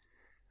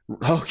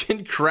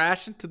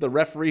crashed into the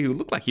referee who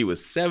looked like he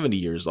was 70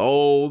 years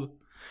old.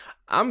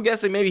 I'm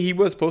guessing maybe he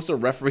was supposed to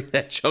referee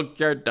that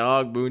Junkyard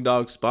Dog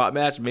Moondog spot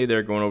match. Maybe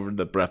they're going over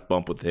the breath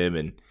bump with him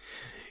and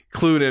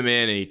clued him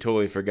in, and he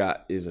totally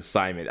forgot his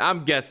assignment.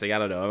 I'm guessing. I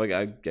don't know.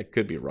 I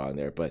could be wrong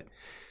there, but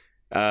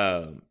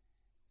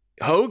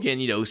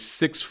Hogan,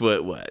 6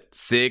 foot,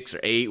 6 or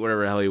 8,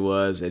 whatever the hell he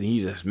was, and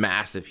he's just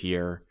massive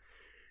here,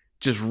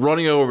 just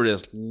running over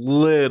this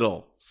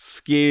little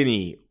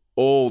skinny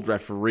old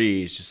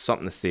referee is just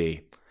something to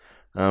see.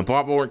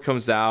 Bob Orton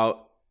comes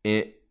out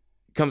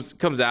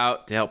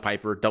to help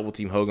Piper double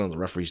team Hogan. The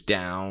referee's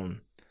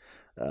down.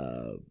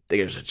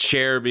 There's a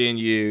chair being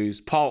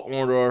used. Paul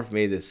Orndorff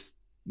made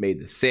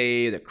the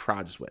save. The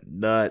crowd just went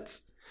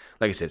nuts.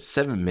 Like I said,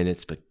 7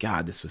 minutes, but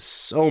God, this was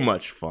so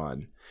much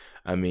fun.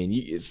 I mean,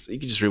 you can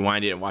just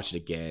rewind it and watch it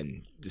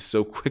again just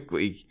so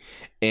quickly.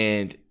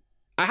 And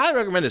I highly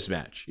recommend this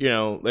match.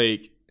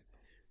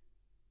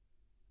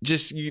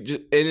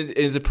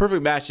 It's a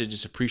perfect match to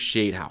just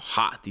appreciate how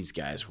hot these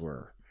guys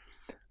were.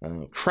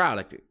 Crowd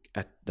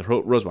at the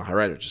Rosemont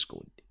Hydrant just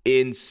going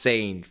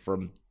insane,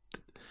 from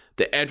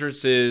the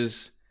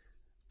entrances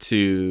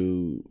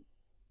to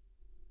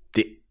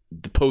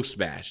the post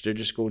match. They're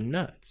just going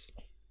nuts.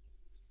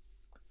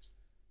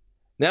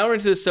 Now we're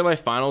into the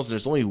semifinals, and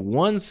there's only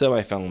one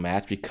semifinal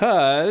match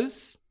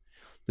because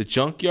the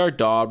Junkyard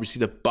Dog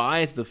received a bye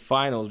into the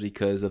finals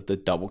because of the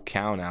double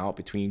count out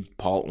between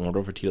Paul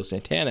Orndorff and Tito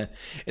Santana.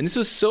 And this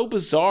was so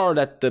bizarre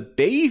that the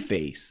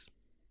babyface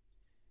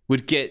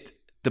would get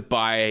the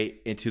bye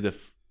into the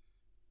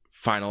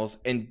finals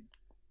and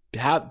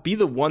be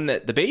the one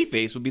that the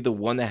babyface would be the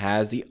one that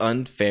has the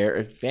unfair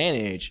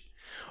advantage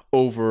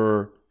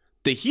over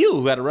the heel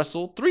who had to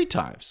wrestle 3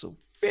 times. So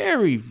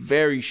very,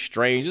 very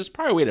strange. This is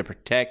probably a way to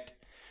protect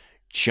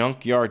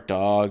Junkyard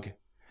Dog.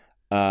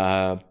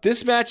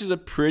 This match is a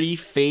pretty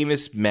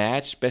famous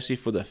match, especially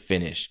for the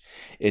finish.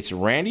 It's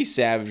Randy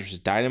Savage versus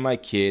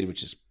Dynamite Kid,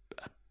 which is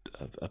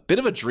a bit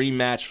of a dream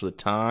match for the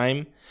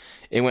time.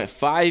 It went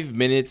 5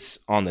 minutes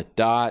on the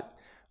dot.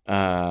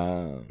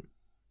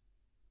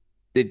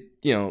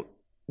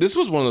 This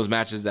was one of those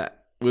matches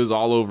that was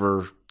all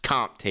over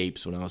comp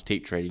tapes when I was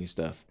tape trading and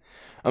stuff.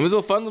 It was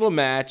a fun little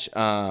match.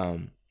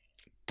 The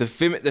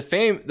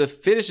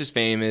finish is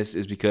famous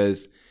is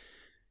because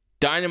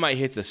Dynamite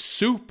hits a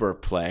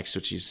superplex,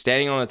 which he's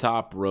standing on the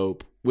top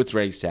rope with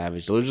Randy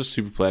Savage. There's a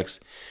superplex.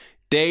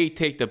 They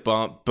take the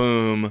bump,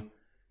 boom.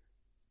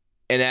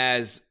 And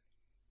as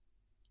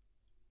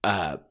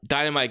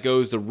Dynamite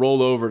goes to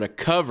roll over to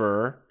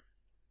cover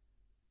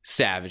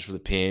Savage for the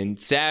pin,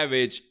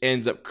 Savage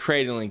ends up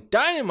cradling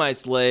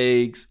Dynamite's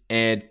legs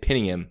and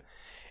pinning him.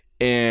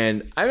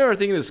 And I remember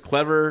thinking it was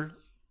clever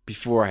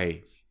before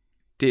when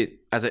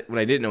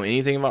I didn't know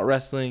anything about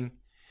wrestling.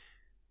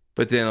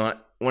 But then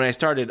when I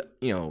started,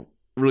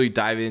 really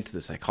diving into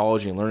the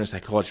psychology and learning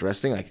psychology of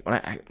wrestling, like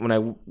when I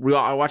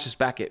watch this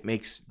back, it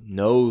makes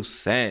no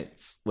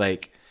sense.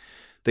 Like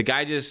the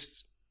guy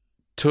just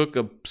took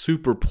a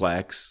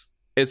superplex,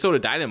 and so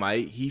did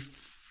Dynamite. He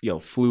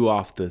flew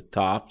off the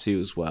top too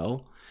as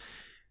well.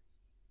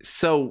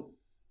 So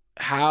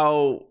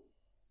how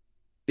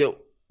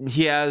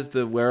he has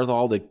the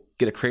wherewithal to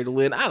get a cradle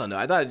in? I don't know.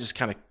 I thought it just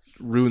kind of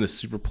ruined the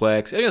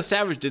superplex. And,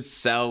 Savage did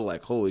sell,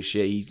 like, holy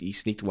shit, he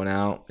sneaked one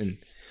out, and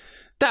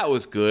that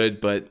was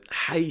good. But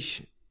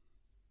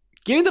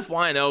give me the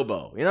flying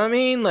elbow. You know what I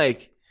mean?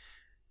 Like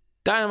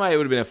Dynamite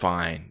would have been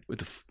fine with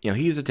the.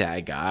 He's a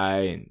tag guy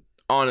and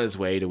on his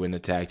way to win the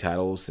tag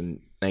titles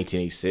in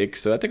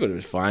 1986. So I think it would have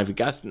been fine if we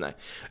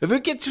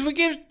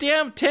get a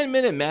damn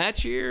 10-minute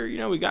match here.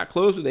 We got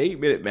close with an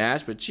 8-minute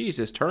match, but geez,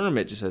 this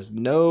tournament just has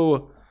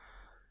no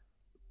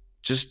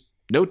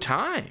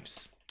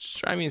times.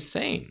 Just drive me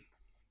insane.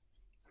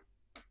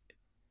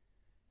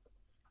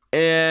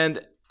 And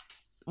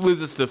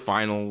leads us to the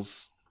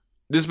finals.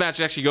 This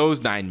match actually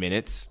goes 9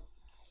 minutes.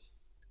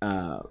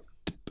 And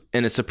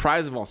the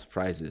surprise of all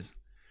surprises,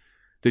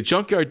 the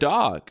Junkyard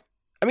Dog.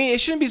 I mean,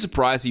 it shouldn't be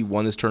surprised he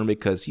won this tournament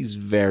because he's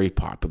very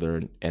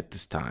popular at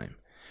this time.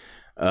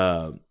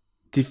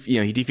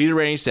 He defeated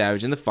Randy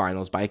Savage in the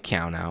finals by a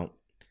countout.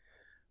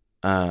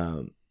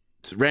 So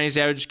Randy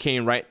Savage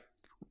came right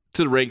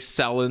to the ring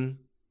selling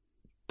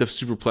the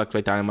superplex by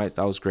Dynamite.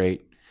 That was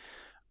great.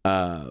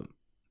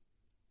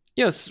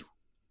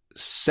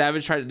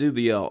 Savage tried to do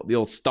the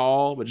old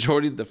stall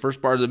majority of the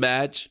first part of the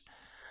match.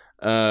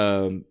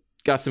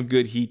 Got some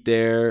good heat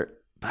there,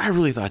 but I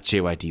really thought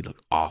JYD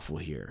looked awful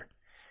here.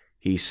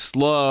 He's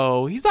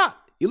slow. He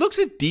looks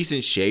in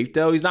decent shape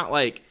though. He's not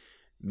like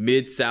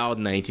Mid-South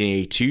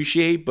 1982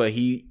 shape, but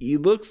he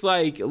looks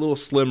like a little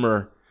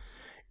slimmer,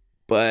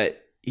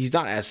 but he's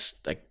not as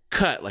like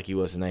cut like he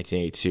was in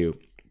 1982.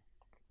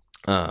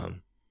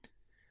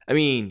 I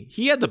mean,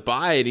 he had the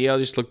bite. He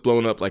just looked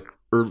blown up like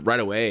right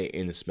away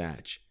in this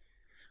match.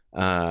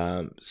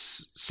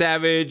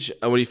 Savage,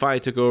 when he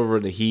finally took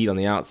over the heat on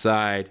the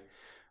outside,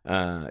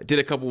 did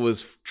a couple of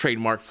his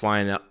trademark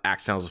flying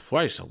axe sounds before.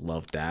 I just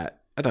loved that.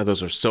 I thought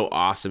those were so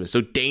awesome and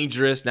so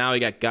dangerous. Now we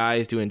got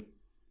guys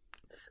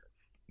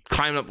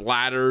climbing up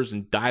ladders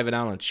and diving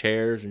out on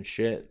chairs and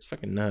shit. It's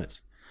fucking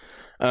nuts.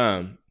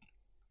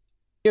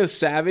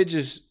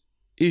 Savage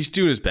he's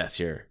doing his best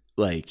here.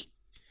 Like,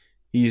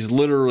 he's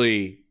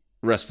literally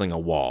wrestling a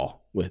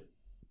wall with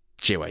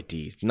JYD.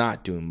 He's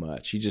not doing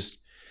much. He's just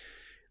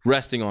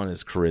resting on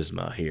his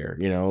charisma here.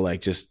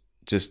 He's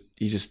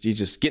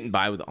just getting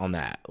by on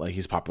that, like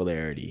his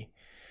popularity.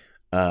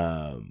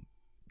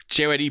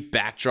 JYD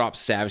backdrop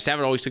Savage.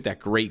 Savage always took that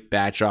great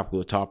backdrop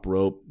with the top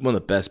rope. One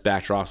of the best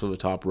backdrops over the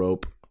top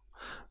rope.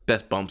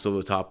 Best bumps over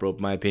the top rope,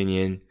 in my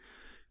opinion.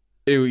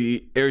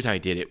 Every time he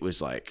did it was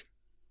like,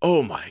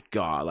 oh my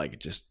God. Like, it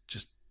just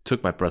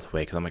took my breath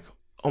away because I'm like,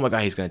 oh my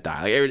God, he's going to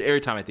die. Like, every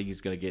time I think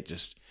he's going to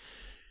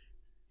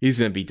he's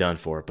going to be done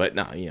for. But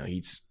no, he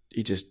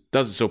just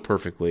does it so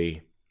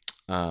perfectly.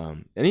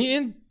 And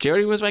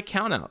JYD was by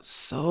count out.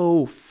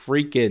 So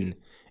freaking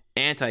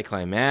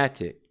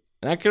anticlimactic.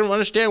 And I couldn't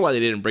understand why they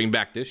didn't bring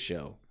back this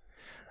show.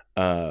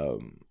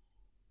 And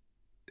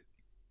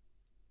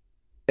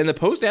they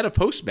had a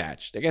post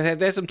match. They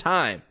had some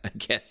time, I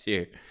guess,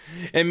 here.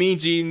 And Mean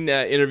Gene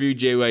interviewed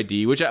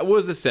JYD, which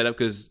was a setup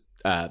because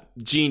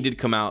Gene did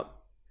come out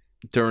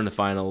during the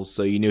finals,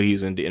 so you knew he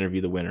was going to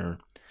interview the winner.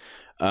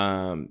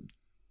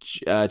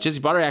 Jesse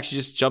Butler actually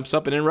just jumps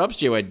up and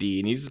interrupts JYD,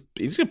 and he's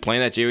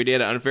complaining that JYD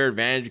had an unfair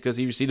advantage because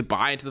he received a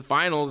bye into the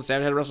finals and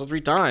Savage had to wrestle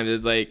 3 times.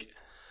 It's like,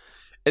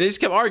 and they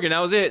just kept arguing. That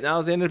was it. That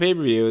was the end of the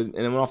pay-per-view, and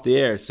it went off the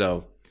air.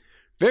 So,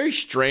 very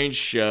strange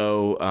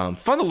show.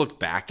 Fun to look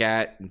back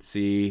at and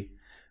see.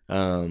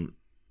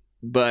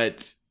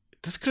 But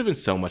this could have been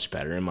so much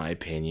better, in my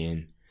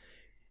opinion.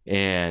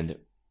 And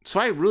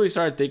so I really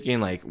started thinking,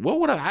 like, what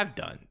would I have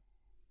done?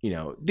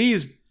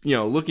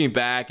 Looking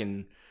back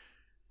and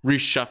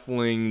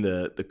reshuffling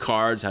the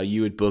cards, how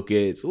you would book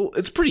it.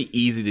 It's pretty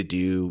easy to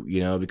do,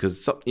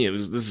 because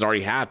this has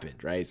already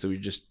happened, right? So we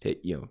just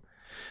take,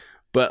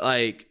 but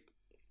like,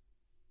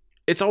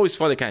 it's always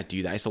fun to kind of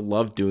do that. I used to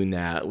love doing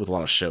that with a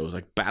lot of shows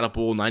like Battle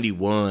Bowl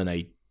 91.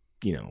 I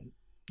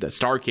the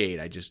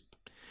Starrcade.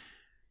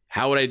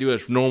 How would I do a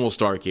normal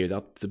Starrcade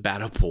without the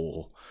battle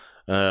pool?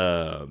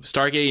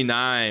 Starrcade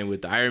 89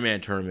 with the Iron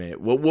Man tournament.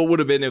 What would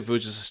have been if it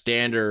was just a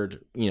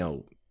standard,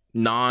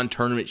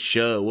 non-tournament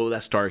show? What would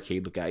that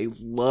Starrcade look like? I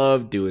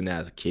loved doing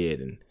that as a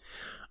kid,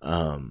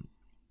 and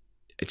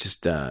it's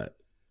just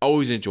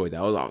always enjoyed that.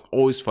 It was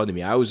always fun to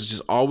me. I was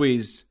just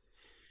always,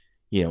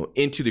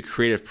 into the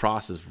creative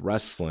process of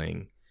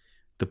wrestling.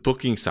 The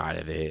booking side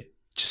of it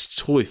just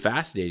totally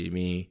fascinated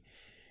me,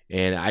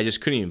 and I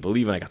just couldn't even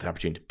believe when I got the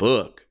opportunity to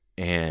book.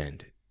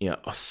 And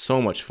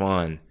so much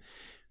fun.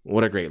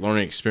 What a great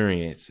learning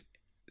experience.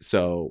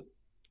 So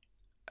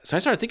I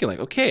started thinking like,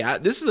 okay,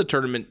 this is a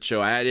tournament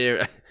show.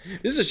 This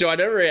is a show I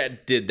never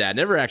did that.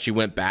 Never actually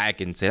went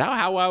back and said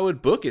how I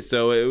would book it.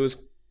 So it was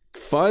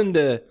fun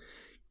to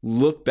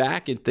look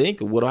back and think,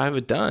 what I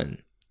have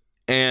done.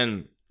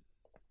 And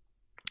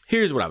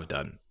here's what I've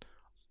done.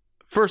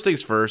 First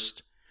things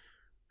first,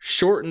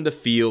 shorten the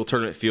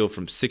tournament field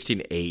from 16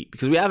 to 8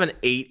 because we have an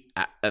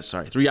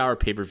 3-hour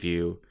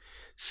pay-per-view.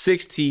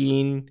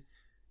 16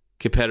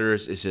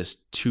 competitors is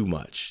just too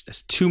much.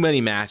 That's too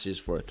many matches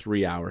for a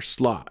 3-hour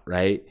slot,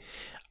 right?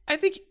 I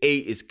think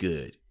 8 is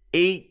good.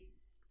 8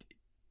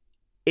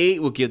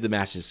 will give the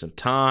matches some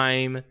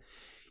time.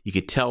 You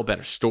could tell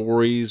better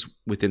stories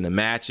within the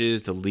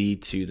matches to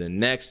lead to the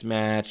next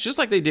match, just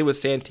like they did with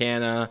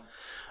Santana.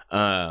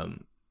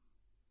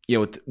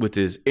 With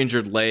his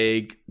injured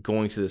leg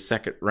going to the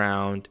second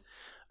round.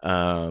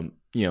 Not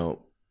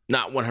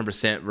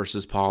 100%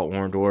 versus Paul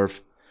Orndorff.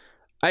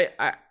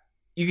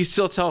 You can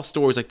still tell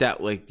stories like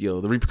that, like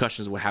the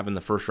repercussions of what happened in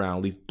the first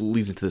round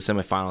leads into the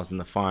semifinals and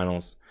the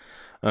finals.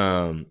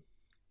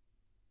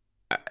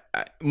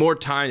 More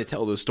time to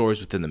tell those stories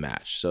within the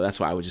match, so that's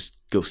why I would just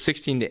go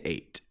 16 to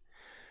 8.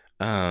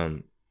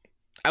 I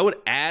would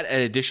add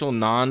an additional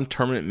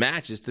non-tournament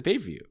matches to the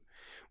pay-per-view.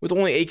 With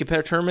only 8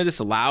 competitor tournament, this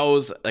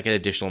allows like an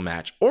additional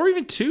match, or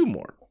even 2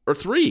 more, or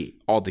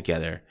 3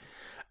 altogether,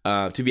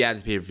 to be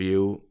added to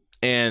pay-per-view.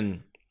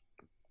 And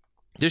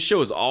this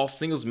show is all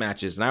singles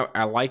matches, and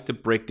I like to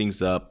break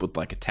things up with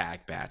like a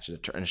tag match in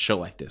a show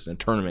like this, and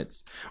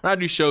tournaments. When I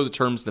do shows the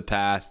tournaments in the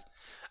past,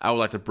 I would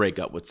like to break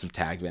up with some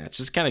tag matches.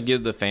 Just kind of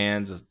give the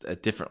fans a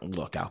different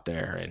look out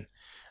there,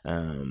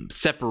 and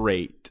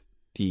separate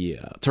the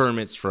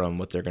tournaments from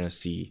what they're going to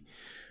see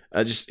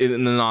just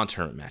in the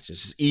non-tournament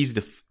matches.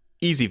 Just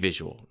easy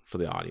visual for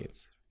the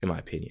audience, in my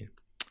opinion.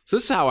 So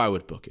this is how I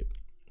would book it.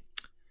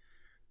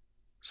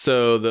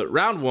 So the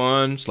round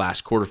 1 /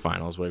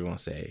 quarterfinals, whatever you want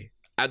to say,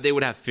 they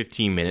would have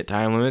 15-minute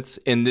time limits.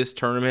 In this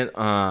tournament,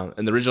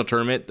 in the original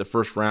tournament, the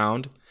first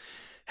round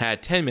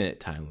had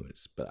 10-minute time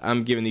limits. But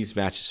I'm giving these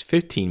matches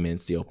 15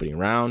 minutes, the opening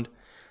round.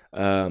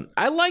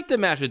 I like the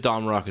match with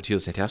Don Muraco, Tito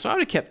Santana, so I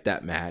would have kept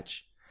that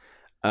match.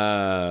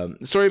 The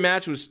story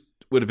match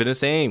would have been the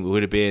same. It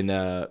would have been,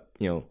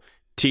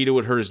 Tito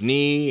would hurt his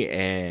knee,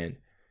 and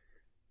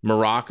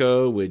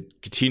Muraco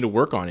would continue to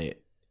work on it.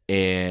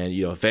 And,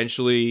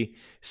 eventually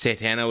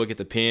Santana would get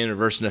the pin,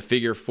 reversing a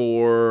figure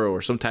 4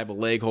 or some type of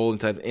leg hold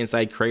type of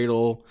inside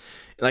cradle.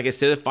 Like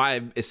instead of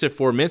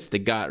 4 minutes they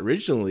got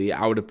originally,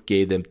 I would have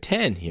gave them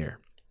 10 here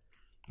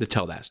to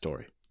tell that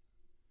story.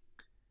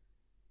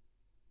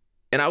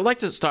 And I would like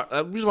to start.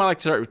 The reason why I like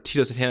to start with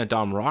Tito Santana and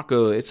Don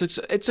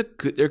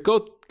Muraco, they're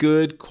both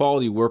good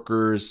quality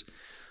workers.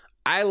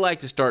 I like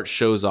to start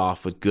shows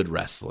off with good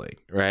wrestling,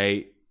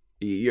 right?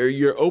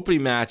 Your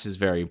opening match is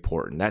very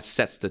important. That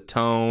sets the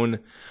tone.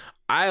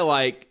 I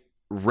like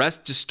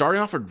just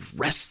starting off with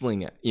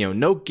wrestling.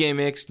 No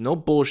gimmicks, no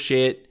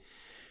bullshit.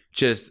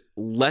 Just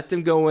let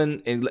them go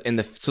in,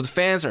 so the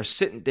fans are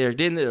sitting there,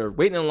 they're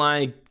waiting in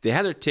line. They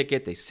have their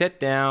ticket. They sit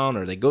down,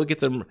 or they go get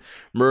their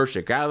merch.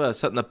 They grab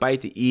something to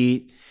bite to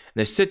eat. And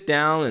they sit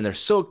down, and they're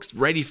so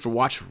ready for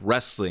watch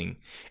wrestling.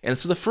 And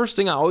so the first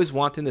thing I always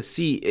want them to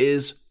see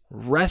is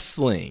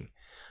wrestling.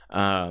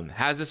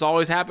 Has this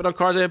always happened on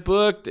cards I've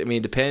booked? I mean,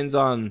 it depends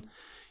on,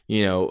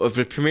 if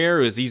the premiere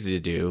was easy to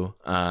do.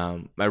 My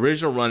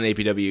original run in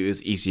APW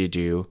is easy to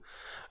do.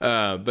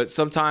 But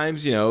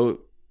sometimes,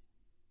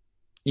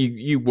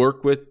 you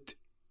work with,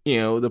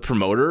 the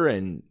promoter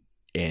and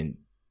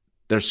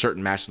there's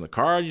certain matches on the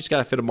card. You just got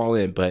to fit them all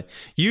in. But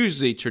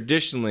usually,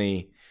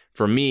 traditionally,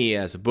 for me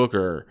as a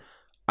booker,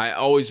 I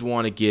always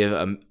want to give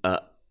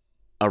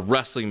a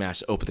wrestling match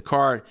to open the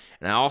card.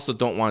 And I also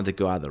don't want it to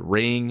go out of the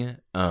ring.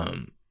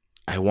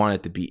 I want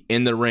it to be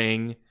in the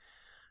ring.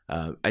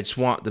 I just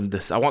want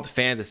I want the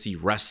fans to see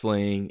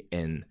wrestling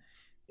and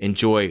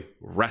enjoy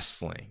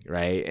wrestling,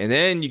 right? And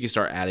then you can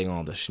start adding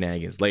all the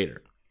shenanigans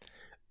later.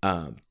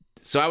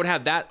 So I would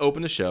have that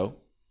open the show.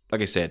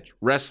 Like I said,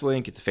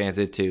 wrestling, get the fans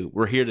into.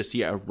 We're here to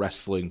see a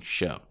wrestling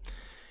show.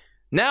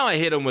 Now I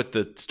hit them with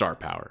the star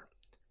power.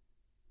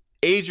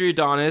 Adrian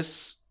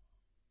Adonis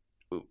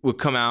would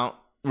come out,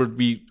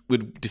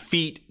 would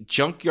defeat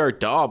Junkyard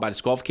Dog by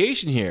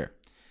disqualification here.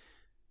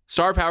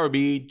 Star power would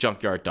be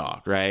Junkyard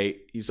Dog, right?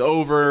 He's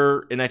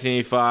over in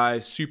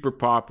 1985, super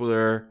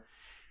popular.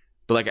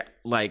 But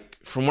like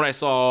from what I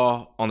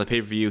saw on the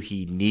pay-per-view,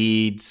 he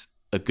needs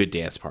a good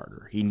dance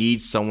partner. He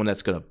needs someone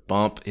that's going to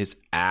bump his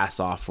ass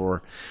off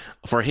for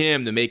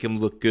him to make him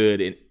look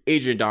good. And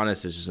Adrian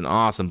Adonis is just an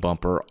awesome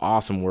bumper,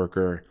 awesome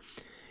worker,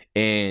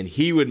 and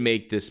he would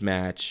make this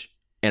match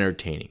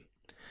entertaining.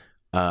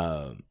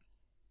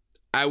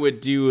 I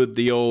would do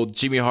the old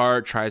Jimmy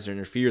Hart tries to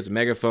interfere with the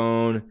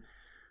megaphone.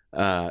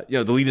 The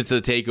lead into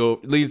the takeover,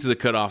 lead into the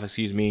cutoff,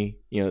 excuse me.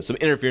 Some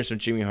interference from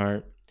Jimmy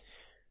Hart.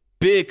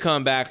 Big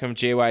comeback from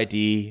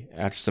JYD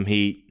after some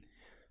heat.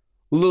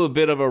 A little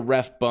bit of a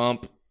ref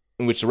bump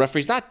in which the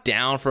referee's not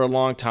down for a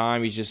long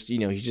time. He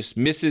just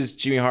misses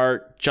Jimmy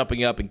Hart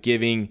jumping up and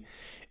giving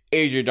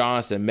Adrian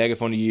Adonis a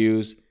megaphone to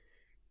use.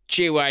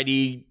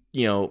 JYD,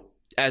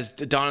 as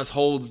Adonis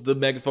holds the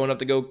megaphone up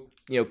to go,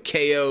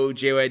 KO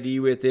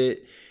JYD with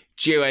it.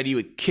 JYD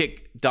would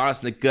kick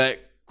Adonis in the gut,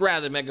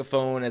 grab the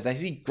megaphone. As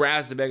he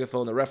grabs the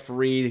megaphone, the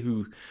referee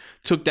who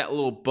took that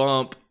little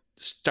bump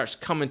starts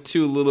coming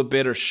to a little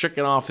bit, or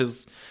shaking off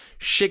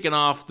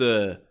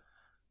the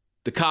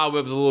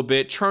cobwebs a little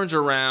bit, turns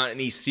around, and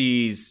he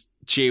sees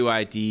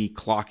JYD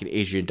clocking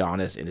Adrian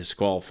Adonis and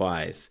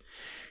disqualifies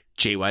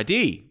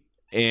JYD.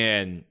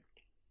 And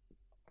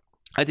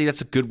I think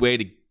that's a good way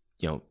to,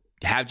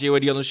 have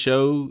JYD on the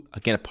show.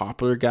 Again, a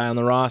popular guy on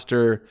the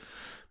roster,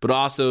 but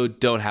also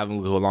don't have him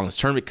go along this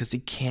tournament because he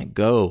can't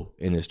go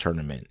in this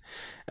tournament.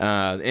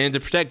 And to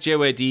protect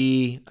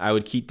JYD, I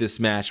would keep this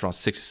match around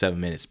 6 to 7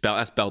 minutes.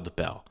 That's bell to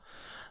bell.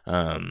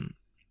 When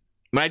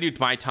I do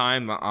my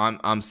time,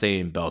 I'm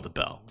saying bell to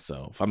bell.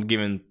 So if I'm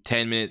giving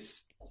 10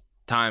 minutes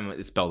time,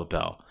 it's bell to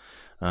bell.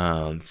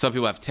 Some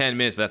people have 10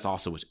 minutes, but that's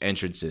also which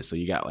entrances. So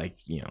you got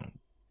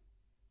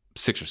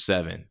 6 or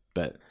 7.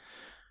 But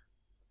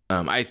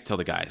I used to tell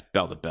the guys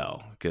bell to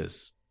bell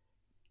because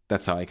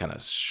that's how I kind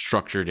of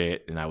structured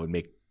it. And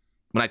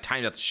when I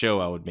timed out the show,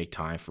 I would make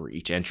time for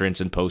each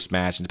entrance and post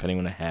match, and depending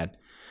on what I had.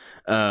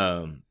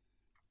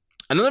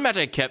 Another match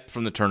I kept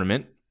from the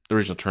tournament, the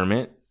original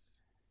tournament,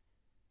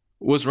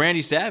 was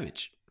Randy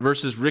Savage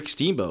versus Rick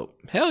Steamboat.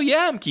 Hell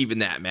yeah, I'm keeping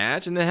that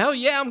match. And then hell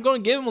yeah, I'm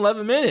going to give him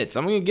 11 minutes.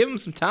 I'm going to give him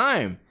some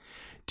time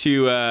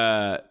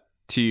to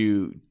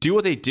do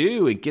what they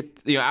do and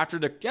get, after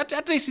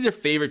they see their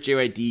favorite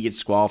JYD get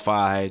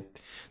disqualified,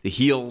 the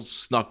heels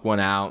snuck one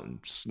out and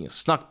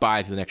snuck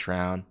by to the next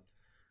round.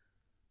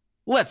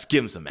 Let's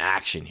give them some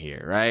action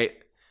here, right?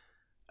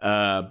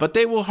 But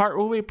they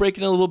will be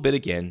breaking a little bit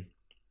again,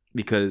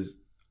 because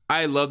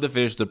I love the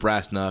finish of the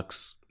brass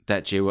knucks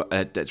that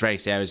Randy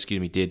Savage,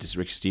 did to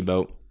Rick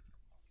Steamboat.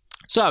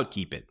 So I would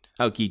keep it.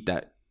 I would keep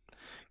that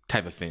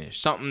type of finish.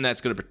 Something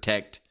that's going to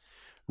protect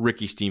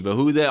Ricky Steamboat,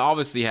 who they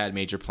obviously had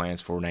major plans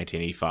for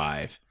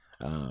 1985.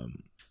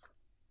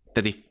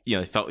 That they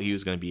felt he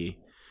was going to be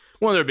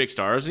one of their big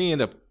stars, and he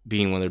ended up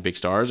being one of their big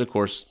stars. Of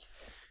course,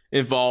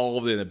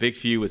 involved in a big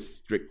feud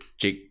with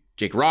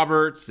Jake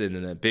Roberts, and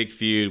then a big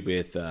feud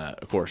with,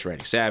 of course,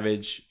 Randy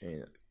Savage,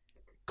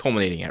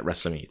 culminating at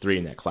WrestleMania 3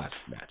 in that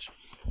classic match.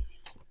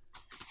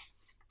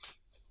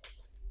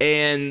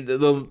 And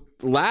the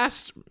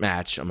last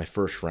match on my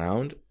first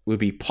round would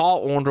be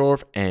Paul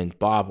Orndorff and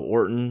Bob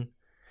Orton.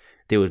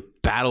 They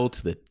would battle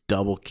to a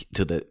double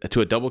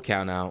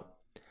count out.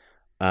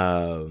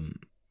 The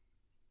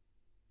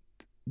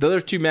other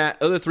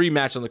three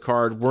matches on the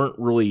card weren't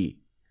really.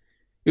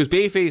 It was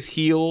babyface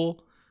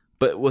heel,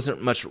 but it wasn't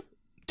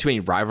too many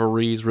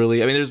rivalries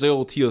really. I mean, there's the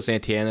old Tito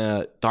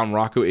Santana Don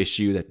Morocco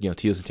issue that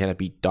Tito Santana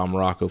beat Don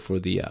Morocco for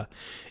the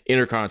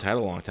Intercontinental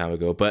title a long time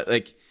ago, but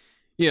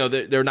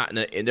they're not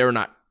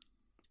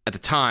at the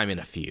time in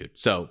a feud.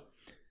 So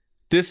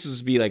this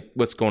would be like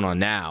what's going on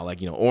now.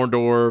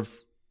 Orndorff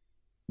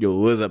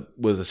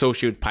was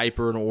associated with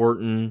Piper and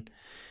Orton,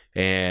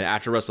 and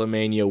after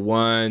WrestleMania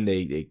 1,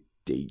 they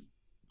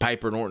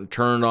Piper and Orton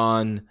turned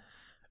on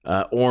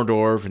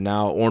Orndorff, and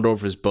now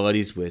Orndorff is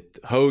buddies with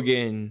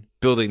Hogan,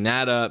 building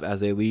that up as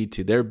they lead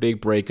to their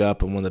big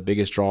breakup and one of the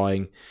biggest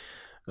drawing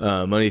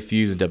money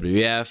feuds in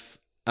WWF.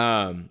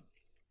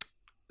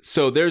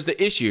 So there's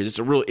the issue. There's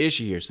a real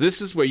issue here. So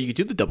this is where you could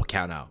do the double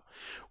count out,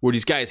 where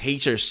these guys hate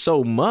each other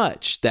so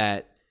much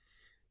that,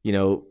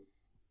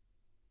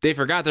 they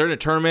forgot they're in a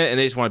tournament and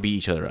they just want to beat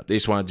each other up. They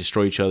just want to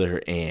destroy each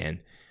other, and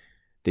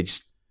they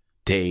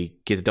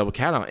get the double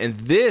count out. And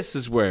this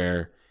is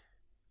where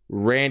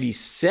Randy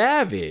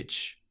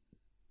Savage,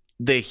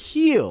 the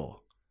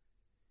heel,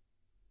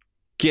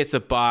 gets a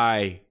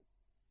bye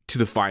to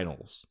the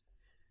finals.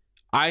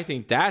 I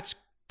think that's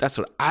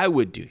what I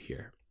would do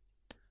here.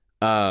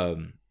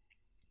 Because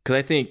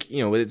I think,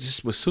 it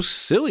just was so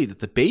silly that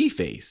the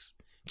babyface,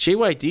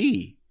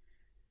 JYD,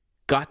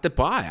 got the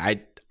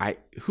bye.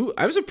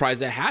 I'm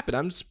surprised that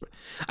happened.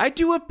 I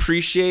do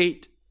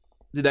appreciate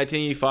the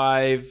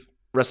 1985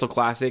 Wrestle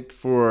Classic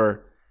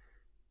for.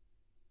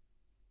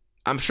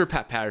 I'm sure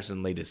Pat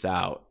Patterson laid this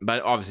out,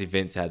 but obviously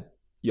Vince had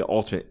the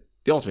ultimate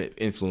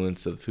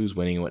influence of who's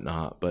winning and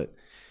whatnot. But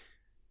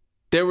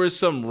there was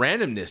some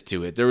randomness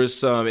to it.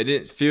 It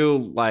didn't feel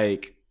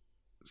like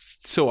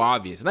so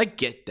obvious, and I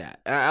get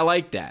that. I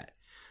like that.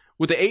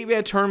 With the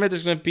 8-man tournament,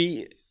 there's going to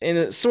be, in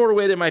a sort of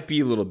way, there might be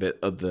a little bit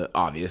of the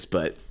obvious,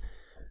 but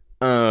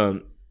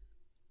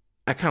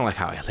I kind of like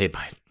how I laid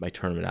my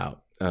tournament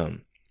out.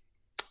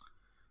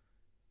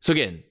 So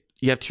again,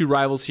 you have two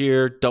rivals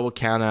here, double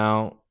count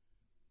out.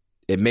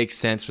 It makes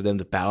sense for them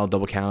to battle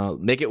double count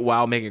out. Make it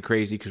wild, make it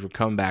crazy, because we're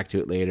coming back to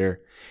it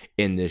later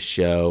in this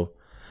show.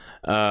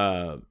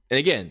 And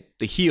again,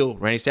 the heel,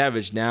 Randy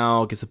Savage,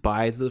 now gets a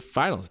bye to the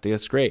finals. I think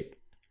that's great.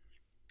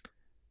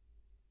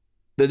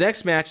 The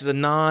next match is a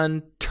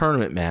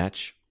non-tournament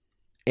match.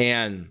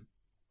 And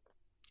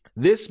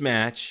this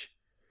match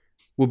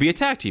will be a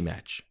tag team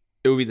match.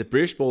 It will be the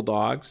British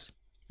Bulldogs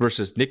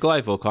versus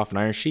Nikolai Volkov and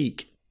Iron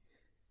Sheik.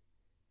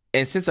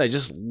 And since I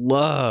just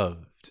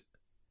loved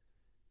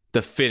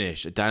the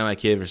finish of Dynamite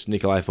Kid versus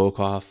Nikolai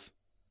Volkov,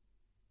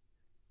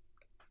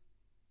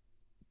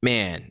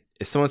 man,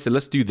 if someone said,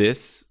 let's do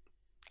this,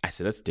 I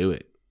said, let's do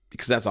it,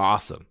 because that's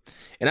awesome.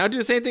 And I would do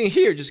the same thing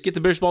here. Just get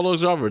the British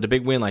Bulldogs over, the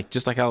big win, like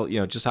just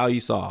how you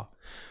saw.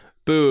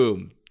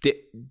 Boom.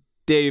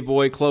 Davey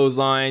Boy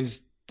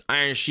clotheslines,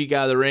 Iron Sheik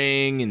out of the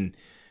ring, and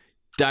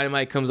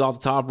Dynamite comes off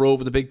the top rope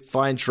with a big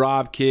fine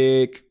drop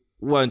kick.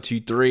 1,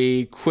 2,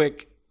 3.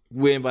 Quick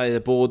win by the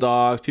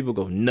Bulldogs. People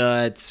go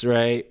nuts,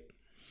 right?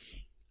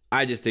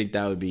 I just think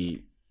that would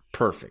be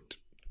perfect.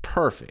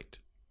 Perfect.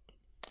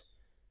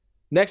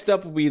 Next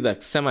up will be the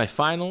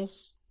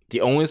semifinals.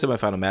 The only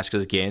semifinal match,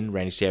 because again,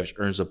 Randy Savage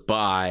earns a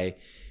bye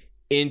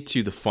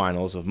into the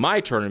finals of my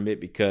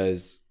tournament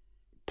because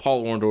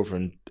Paul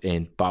Orndorff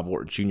and Bob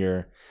Orton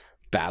Jr.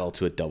 battle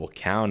to a double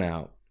count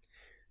out.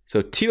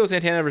 So Tito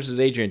Santana versus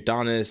Adrian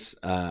Adonis.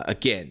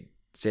 Again,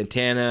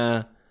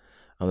 Santana,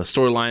 the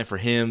storyline for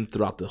him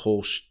throughout the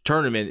whole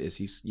tournament is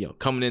he's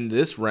coming into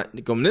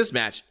this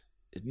match,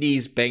 his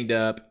knees banged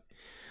up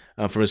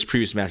from his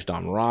previous match with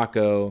Don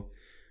Morocco.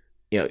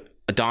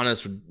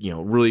 Adonis would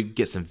really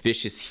get some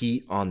vicious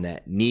heat on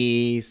that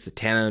knee.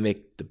 Santana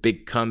make the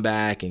big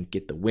comeback and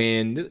get the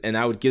win. And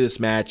I would give this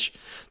match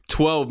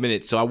 12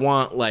 minutes. So I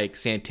want like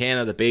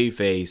Santana, the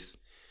babyface.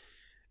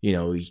 He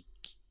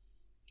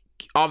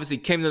obviously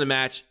came to the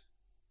match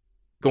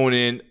going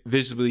in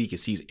visibly. You can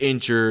see he's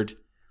injured.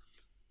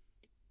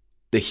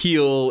 The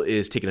heel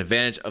is taking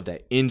advantage of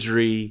that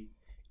injury.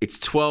 It's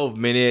 12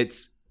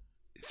 minutes.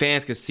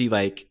 Fans can see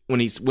like when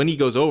he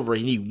goes over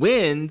and he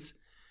wins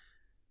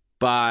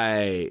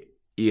by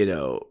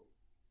an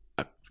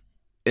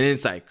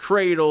inside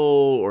cradle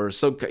or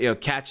some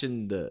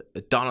catching the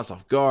Adonis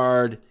off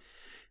guard,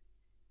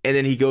 and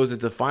then he goes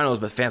into the finals.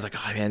 But fans like,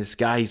 oh man, this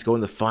guy, he's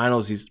going to the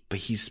finals. He's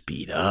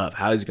speed up.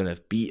 How is he going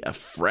to beat a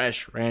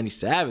fresh Randy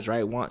Savage,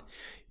 right?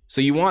 So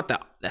you want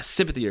that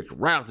sympathy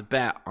right off the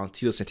bat on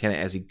Tito Santana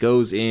as he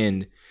goes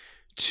in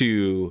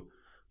to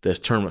the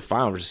tournament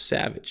final versus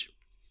Savage.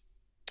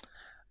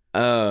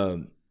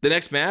 The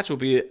next match will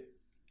be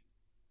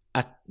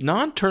a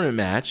non-tournament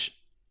match,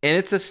 and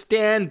it's a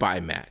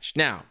standby match.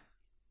 Now,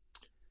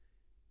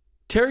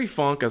 Terry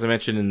Funk, as I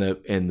mentioned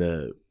in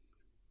the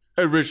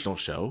original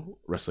show,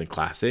 Wrestling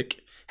Classic,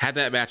 had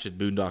that match with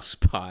Moondog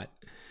Spot.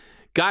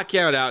 Got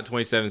counted out in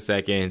 27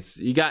 seconds.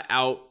 He got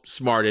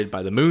outsmarted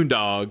by the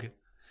Moondog,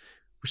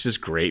 which is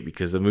great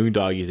because the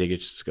Moondog, you think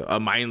it's just a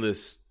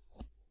mindless,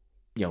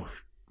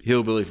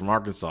 hillbilly from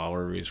Arkansas,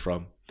 wherever he's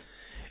from.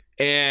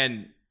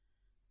 And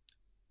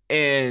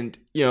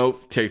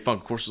Terry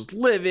Funk, of course, was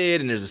livid,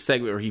 and there's a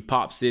segment where he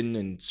pops in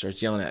and starts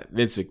yelling at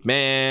Vince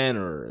McMahon,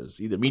 or it's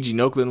either Meiji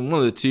Oakland, one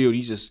of the two, and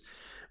he's just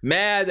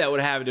mad that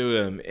would happen to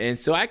him. And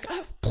so I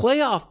got to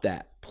play off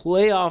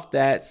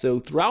that. So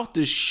throughout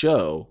this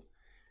show,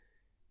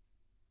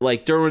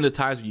 like during the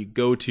times when you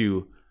go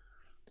to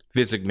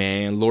Vince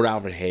McMahon, Lord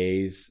Alfred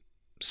Hayes,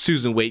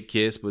 Susan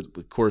Wakekiss, but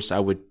of course I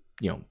would,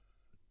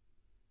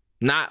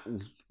 not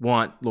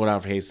want Lord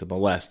Alfred Hayes to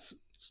molest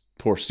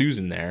poor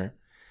Susan there.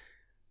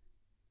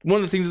 One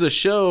of the things of the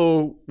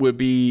show would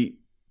be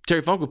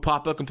Terry Funk would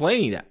pop up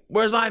complaining that,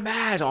 where's my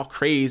match? All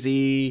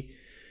crazy,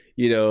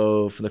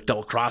 from the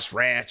Double Cross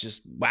Ranch,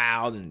 just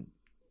wild. And,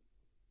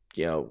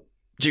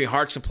 Jimmy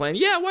Hart's complaining,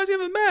 yeah, why does he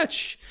have a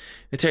match?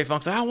 And Terry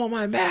Funk's like, I want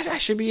my match. I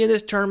should be in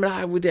this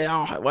tournament.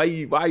 Why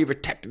are you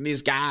protecting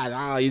these guys?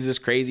 Oh, he's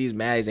just crazy. He's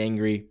mad. He's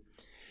angry.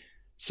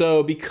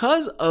 So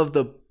because of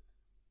the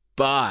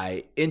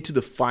bye into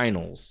the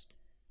finals,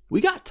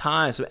 we got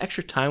some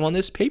extra time on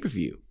this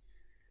pay-per-view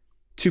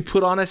to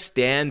put on a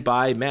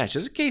standby match.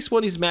 Just in case one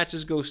of these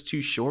matches goes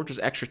too short, there's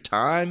extra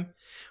time.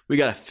 We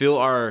got to fill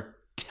our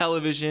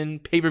television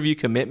pay-per-view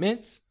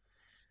commitments.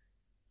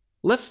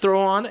 Let's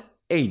throw on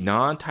a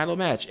non-title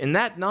match. And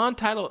that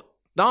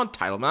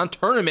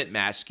non-tournament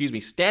match,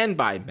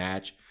 standby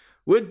match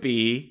would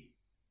be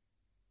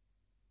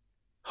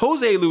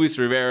Jose Luis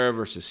Rivera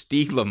versus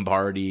Steve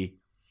Lombardi.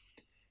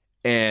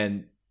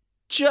 And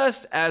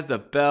just as the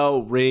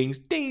bell rings,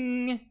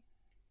 ding,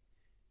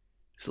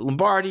 so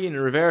Lombardi and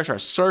Rivera start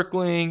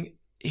circling.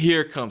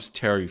 Here comes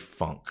Terry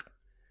Funk.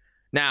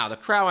 Now, the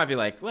crowd might be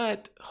like,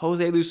 what?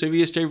 Jose Luis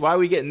Rivera, why are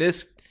we getting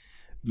this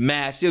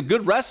match?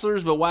 Good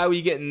wrestlers, but why are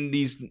we getting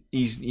these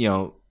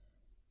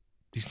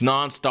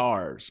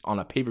non-stars on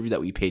a pay-per-view that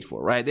we paid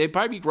for, right? They'd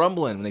probably be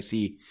grumbling when they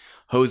see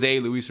Jose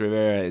Luis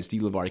Rivera and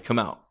Steve Lombardi come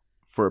out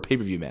for a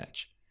pay-per-view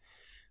match.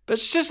 But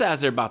it's just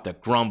as they're about to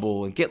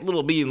grumble and get a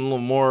little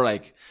more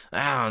like,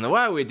 I don't know,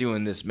 why are we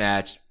doing this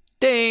match?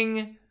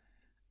 Ding!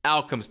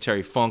 Out comes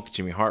Terry Funk,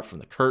 Jimmy Hart from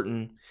the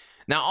curtain.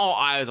 Now all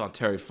eyes on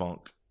Terry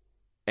Funk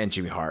and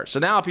Jimmy Hart. So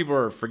now people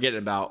are forgetting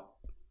about,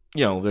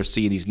 they're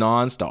seeing these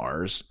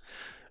non-stars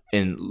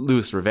in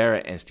Luis Rivera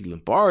and Steve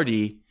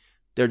Lombardi.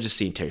 They're just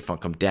seeing Terry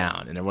Funk come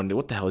down. And they're wondering,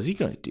 what the hell is he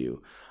going to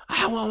do?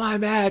 I want my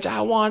match.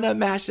 I want a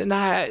match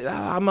tonight.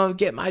 I'm going to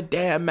get my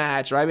damn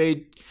match.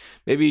 Right?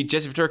 Maybe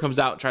Jesse Ventura comes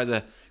out and tries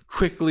to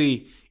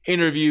quickly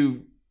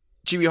interview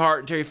Jimmy Hart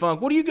and Terry Funk.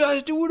 What are you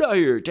guys doing out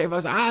here? Terry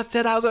Funk's like, I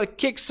said I was going to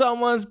kick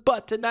someone's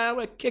butt tonight. I'm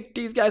going to kick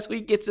these guys. So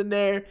he gets in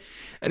there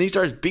and he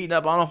starts beating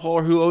up on a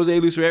whole Jose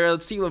Luis Rivera.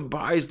 Steve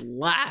Lombardi's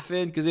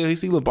laughing because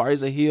Steve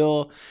Lombardi's a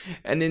heel.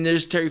 And then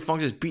there's Terry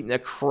Funk just beating the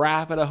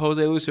crap out of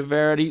Jose Luis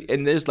Rivera.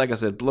 And there's, like I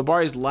said,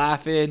 Lombardi's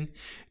laughing.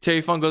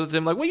 Terry Funk goes to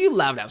him like, what are you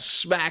laughing at?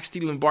 Smacks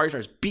Steve Lombardi,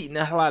 starts beating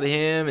the hell out of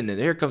him. And then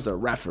here comes the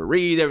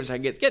referee. Everyone's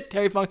like, get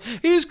Terry Funk.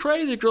 He's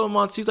crazy. Gorilla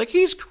Monsoon's like,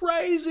 he's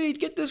crazy.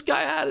 Get this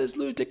guy out of this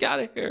lunatic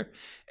out of here.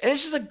 And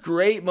it's just a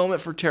great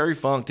moment for Terry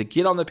Funk to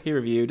get on the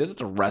pay-per-view, doesn't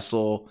have to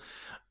wrestle,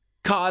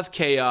 cause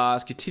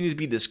chaos, continue to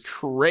be this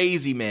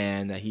crazy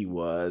man that he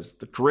was,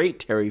 the great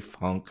Terry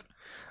Funk.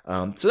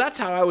 So that's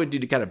how I would do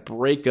to kind of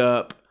break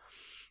up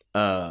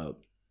some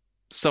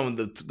of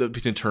the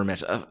between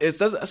tournament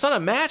matches. It's not a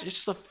match, it's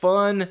just a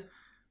fun,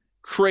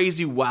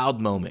 crazy, wild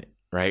moment,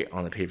 right,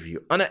 on the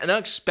pay-per-view. An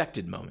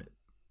unexpected moment.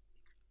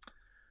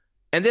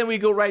 And then we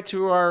go right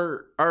to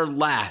our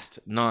last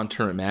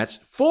non-tournament match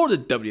for the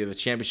WWF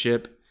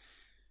Championship.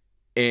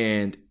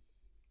 And,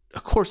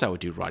 of course, I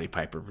would do Roddy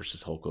Piper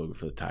versus Hulk Hogan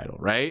for the title,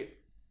 right?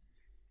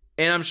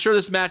 And I'm sure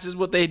this match is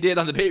what they did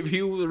on the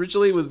pay-per-view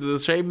originally, was the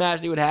same match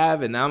they would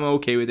have, and I'm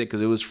okay with it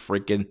because it was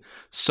freaking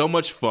so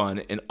much fun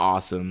and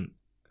awesome.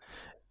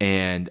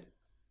 And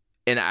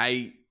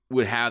I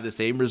would have the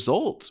same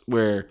result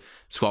where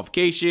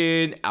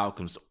disqualification, out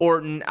comes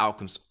Orton, out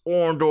comes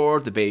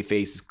Orndorff, the bay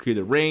faces clear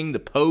the ring, the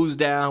pose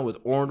down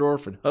with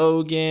Orndorff and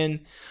Hogan.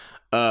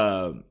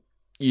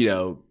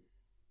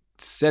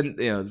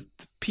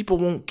 People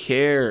won't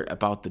care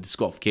about the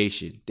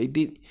disqualification. They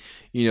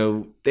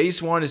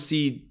just want to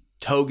see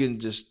Hogan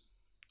just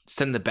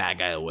send the bad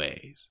guy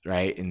away,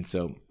 right? And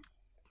so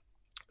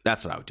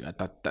that's what I would do. I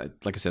thought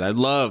that, like I said, I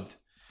loved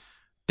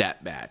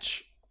that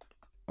match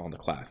on the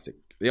Classic.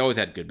 They always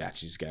had good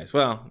matches, these guys.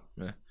 Well,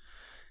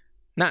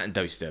 not in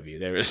WCW.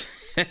 There was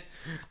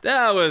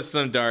that was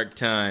some dark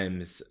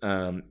times.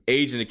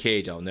 Age in the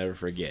Cage, I'll never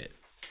forget.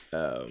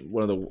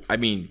 And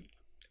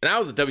I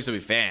was a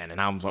WCW fan,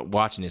 and I'm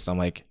watching this. I'm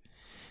like,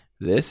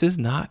 this is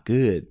not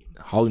good.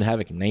 Halloween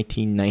Havoc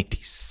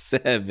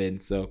 1997.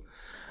 So,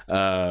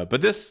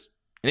 but this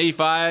in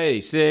 85,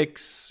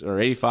 86, or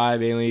 85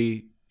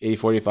 mainly,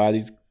 84,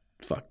 85.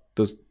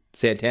 Those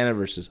Santana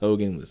versus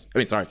Hogan was.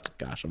 I'm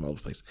all over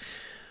the place.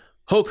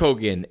 Hulk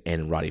Hogan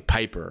and Roddy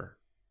Piper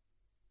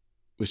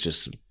was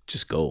just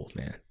gold,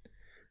 man.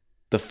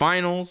 The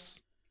finals,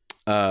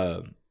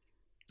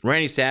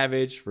 Randy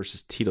Savage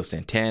versus Tito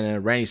Santana.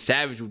 Randy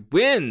Savage would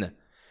win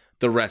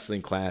the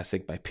Wrestling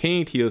Classic by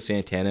pinning Tito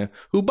Santana,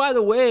 who, by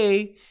the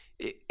way,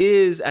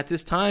 is at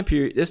this time,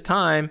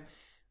 the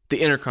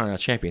Intercontinental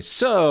Champion.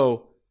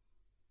 So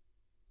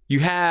you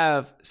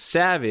have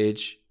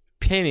Savage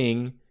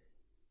pinning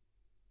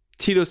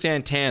Tito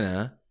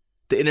Santana,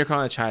 the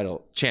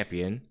Intercontinental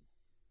Champion,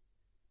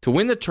 to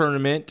win the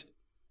tournament,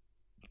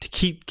 to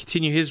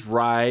continue his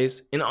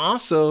rise, and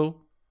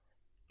also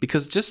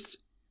because this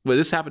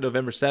happened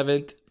November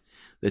 7th,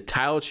 the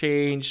title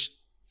change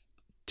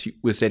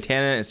with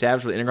Santana and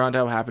Savage for the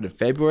Intercontinental title happened in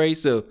February.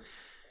 So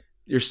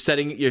you're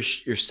setting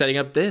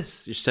up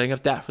this, you're setting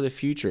up that for the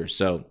future.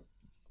 So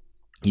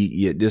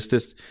you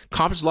this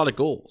accomplished a lot of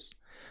goals.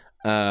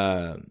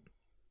 And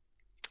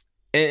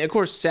of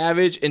course,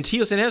 Savage and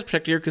Tito Santana's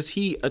protected here because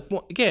he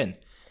again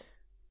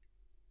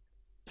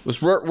was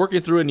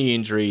working through a knee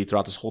injury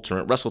throughout this whole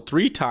tournament. Wrestled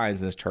 3 times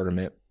in this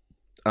tournament.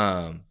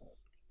 And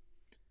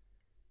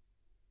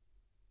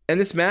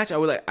this match, I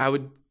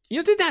would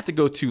didn't have to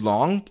go too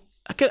long.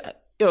 I could,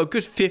 a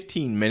good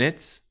 15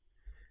 minutes,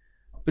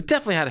 but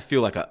definitely had to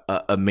feel like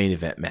a main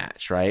event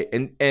match, right?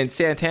 And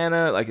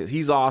Santana, like,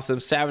 he's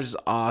awesome. Savage is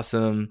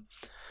awesome.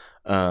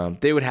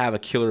 They would have a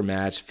killer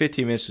match.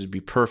 15 minutes would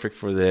be perfect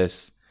for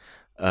this.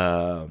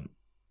 And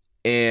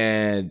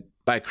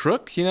by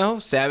crook,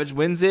 Savage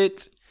wins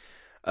it.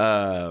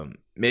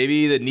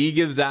 Maybe the knee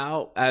gives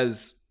out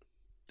as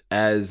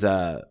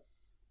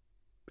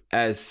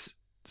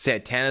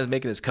Santana's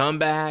making his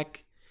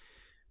comeback.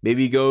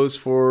 Maybe he goes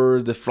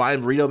for the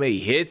flying burrito. Maybe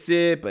he hits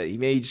it, but he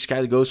maybe just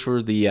kind of goes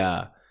for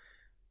the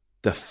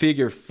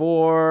figure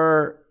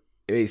 4.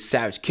 Maybe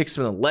Savage kicks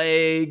him in the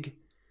leg.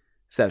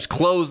 Savage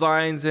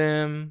clotheslines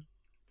him.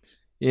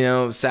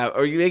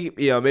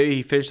 Maybe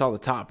he finished on the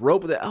top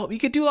rope with it. You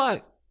could do a lot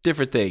of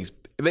different things.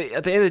 But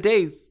at the end of the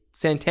day,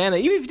 Santana,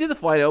 even if he did the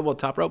flying elbow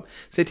top rope,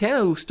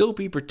 Santana will still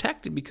be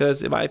protected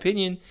because, in my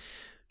opinion,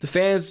 the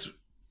fans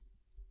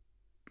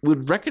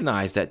would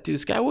recognize that, dude,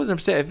 this guy wasn't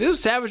upset. If it was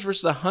Savage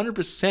versus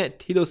 100%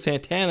 Tito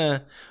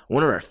Santana,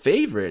 one of our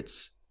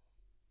favorites,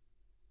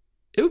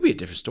 it would be a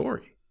different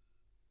story.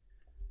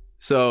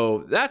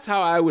 So that's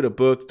how I would have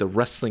booked the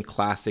Wrestling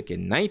Classic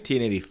in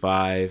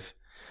 1985.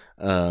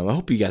 I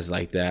hope you guys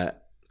like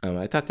that.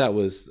 I thought that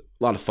was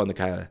a lot of fun to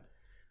kind of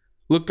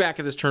look back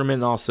at this tournament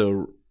and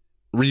also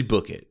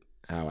rebook it,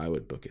 how I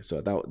would book it.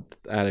 So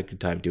I had a good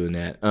time doing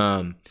that.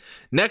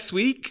 Next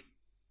week,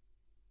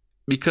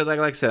 because like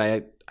I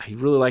said, I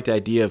really like the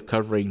idea of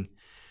covering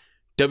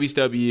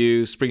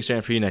WCW Spring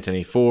Stampede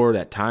 1984,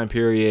 that time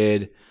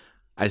period.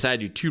 I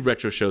decided to do 2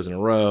 retro shows in a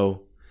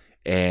row,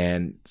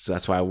 and so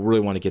that's why I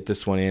really want to get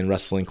this one in,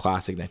 Wrestling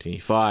Classic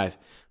 1985.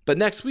 But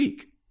next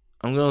week,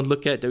 I'm going to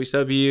look at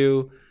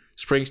WCW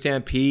Spring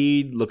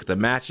Stampede, look at the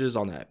matches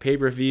on that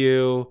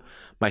pay-per-view,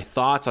 my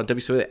thoughts on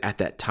WCW at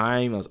that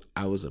time.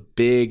 I was a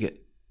big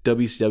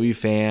WCW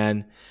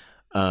fan.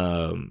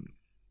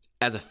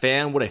 As a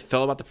fan, what I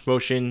felt about the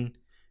promotion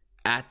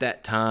at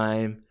that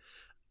time,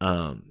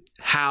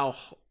 how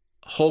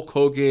Hulk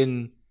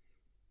Hogan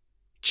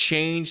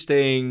changed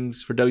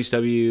things for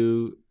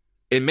WCW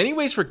in many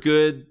ways for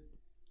good,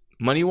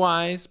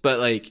 money-wise, but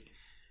like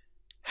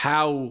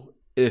how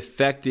it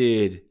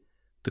affected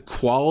the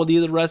quality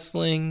of the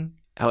wrestling,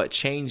 how it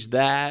changed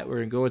that. We're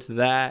going to go into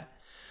that.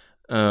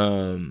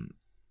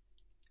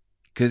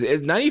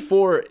 Because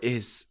 94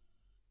 is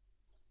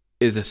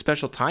a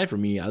special time for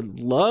me. I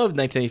loved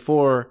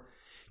 1994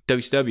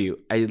 WCW.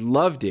 I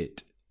loved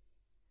it.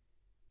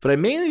 But I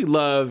mainly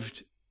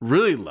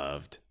really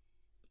loved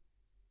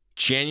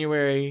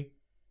January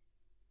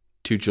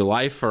to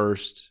July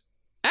 1st.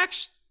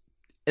 Actually,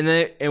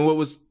 and what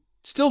was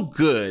still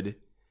good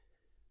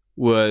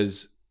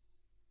was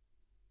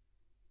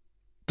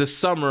the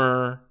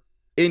summer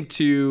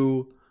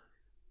into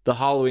the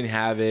Halloween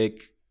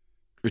Havoc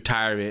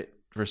retirement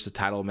versus the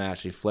title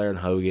match, Flair and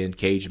Hogan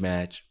cage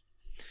match.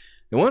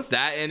 And once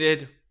that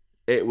ended,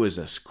 it was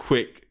a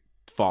quick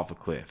fall off a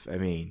cliff. I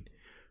mean,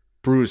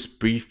 Bruce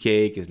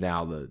Beefcake is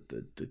now the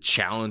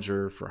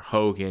challenger for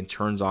Hogan,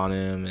 turns on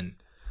him,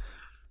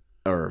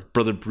 or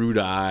Brother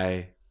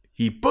Brudai.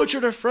 He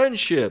butchered a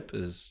friendship,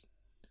 as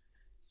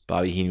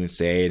Bobby Heenan would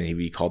say, and he'd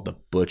be called the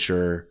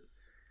Butcher.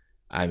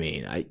 I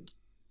mean,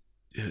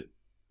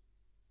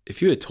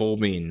 if you had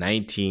told me in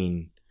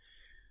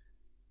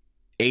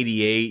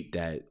 1988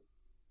 that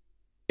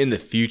in the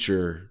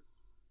future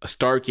a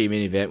Starrcade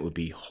main event would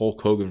be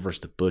Hulk Hogan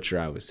versus the Butcher,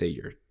 I would say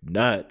you're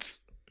nuts.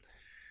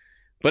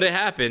 But it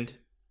happened,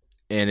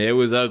 and it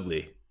was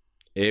ugly.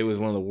 It was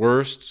one of the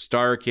worst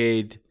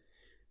Starrcade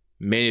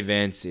main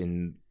events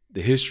in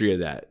the history of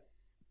that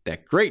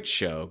great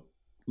show,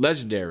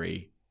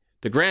 legendary,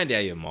 the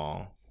Granddaddy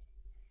Mall.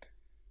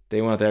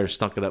 They went out there and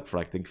stunk it up for,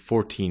 I think,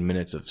 14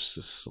 minutes of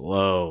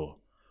slow,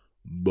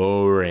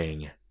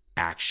 boring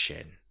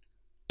action.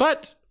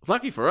 But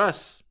lucky for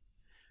us,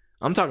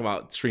 I'm talking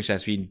about Spring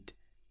Stampede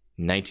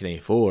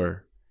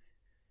 1984,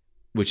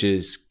 which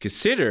is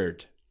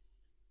considered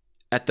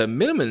at the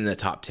minimum in the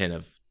top 10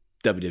 of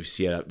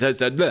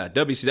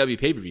WCW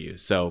pay-per-view.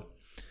 So,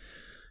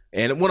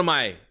 and one of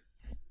my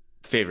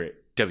favorite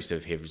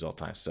WCW pay-per-views of all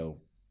time. So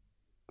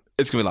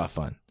it's going to be a lot of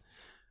fun.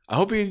 I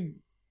hope you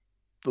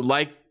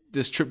like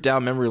this trip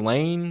down memory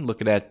lane,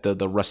 looking at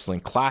the Wrestling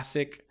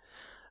Classic.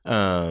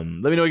 Let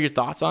me know your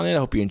thoughts on it. I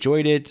hope you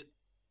enjoyed it.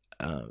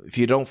 If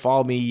you don't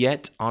follow me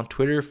yet on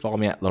Twitter, follow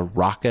me at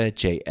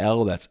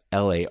LaRoccaJL. That's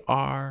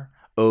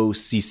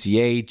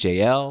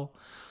LaRoccajL.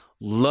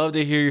 Love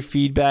to hear your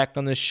feedback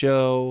on the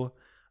show.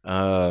 I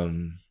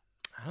don't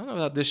know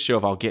about this show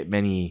if I'll get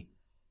many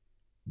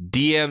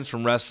DMs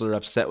from wrestler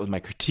upset with my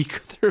critique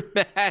of their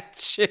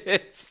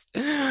matches.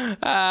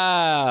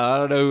 I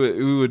don't know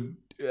who would.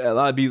 A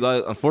lot of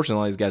people, unfortunately, a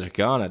lot of these guys are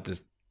gone at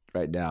this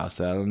right now.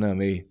 So I don't know.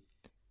 Maybe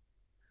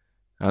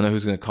I don't know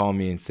who's going to call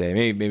me and say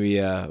maybe.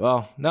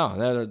 Well,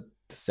 no.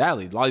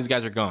 Sadly, a lot of these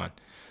guys are gone.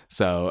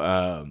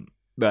 So,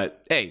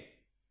 but hey,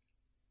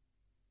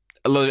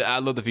 I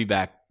love the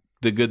feedback,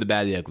 the good, the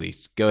bad, the ugly.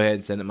 Go ahead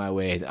and send it my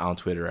way on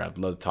Twitter. I'd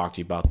love to talk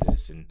to you about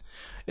this. And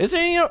is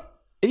there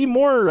any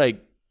more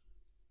like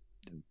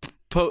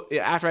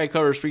after I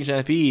cover Spring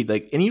Stampede,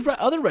 like any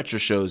other retro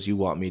shows you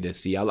want me to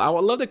see? I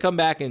would love to come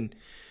back and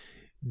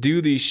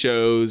do these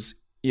shows,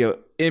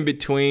 in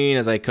between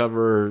as I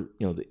cover,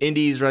 the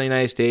indies around the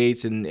United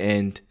States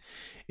and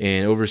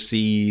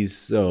overseas.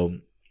 So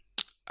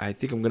I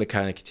think I'm going to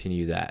kind of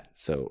continue that.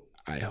 So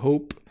I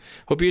hope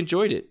you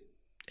enjoyed it,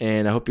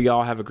 and I hope you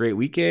all have a great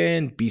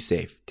weekend. Be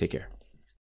safe. Take care.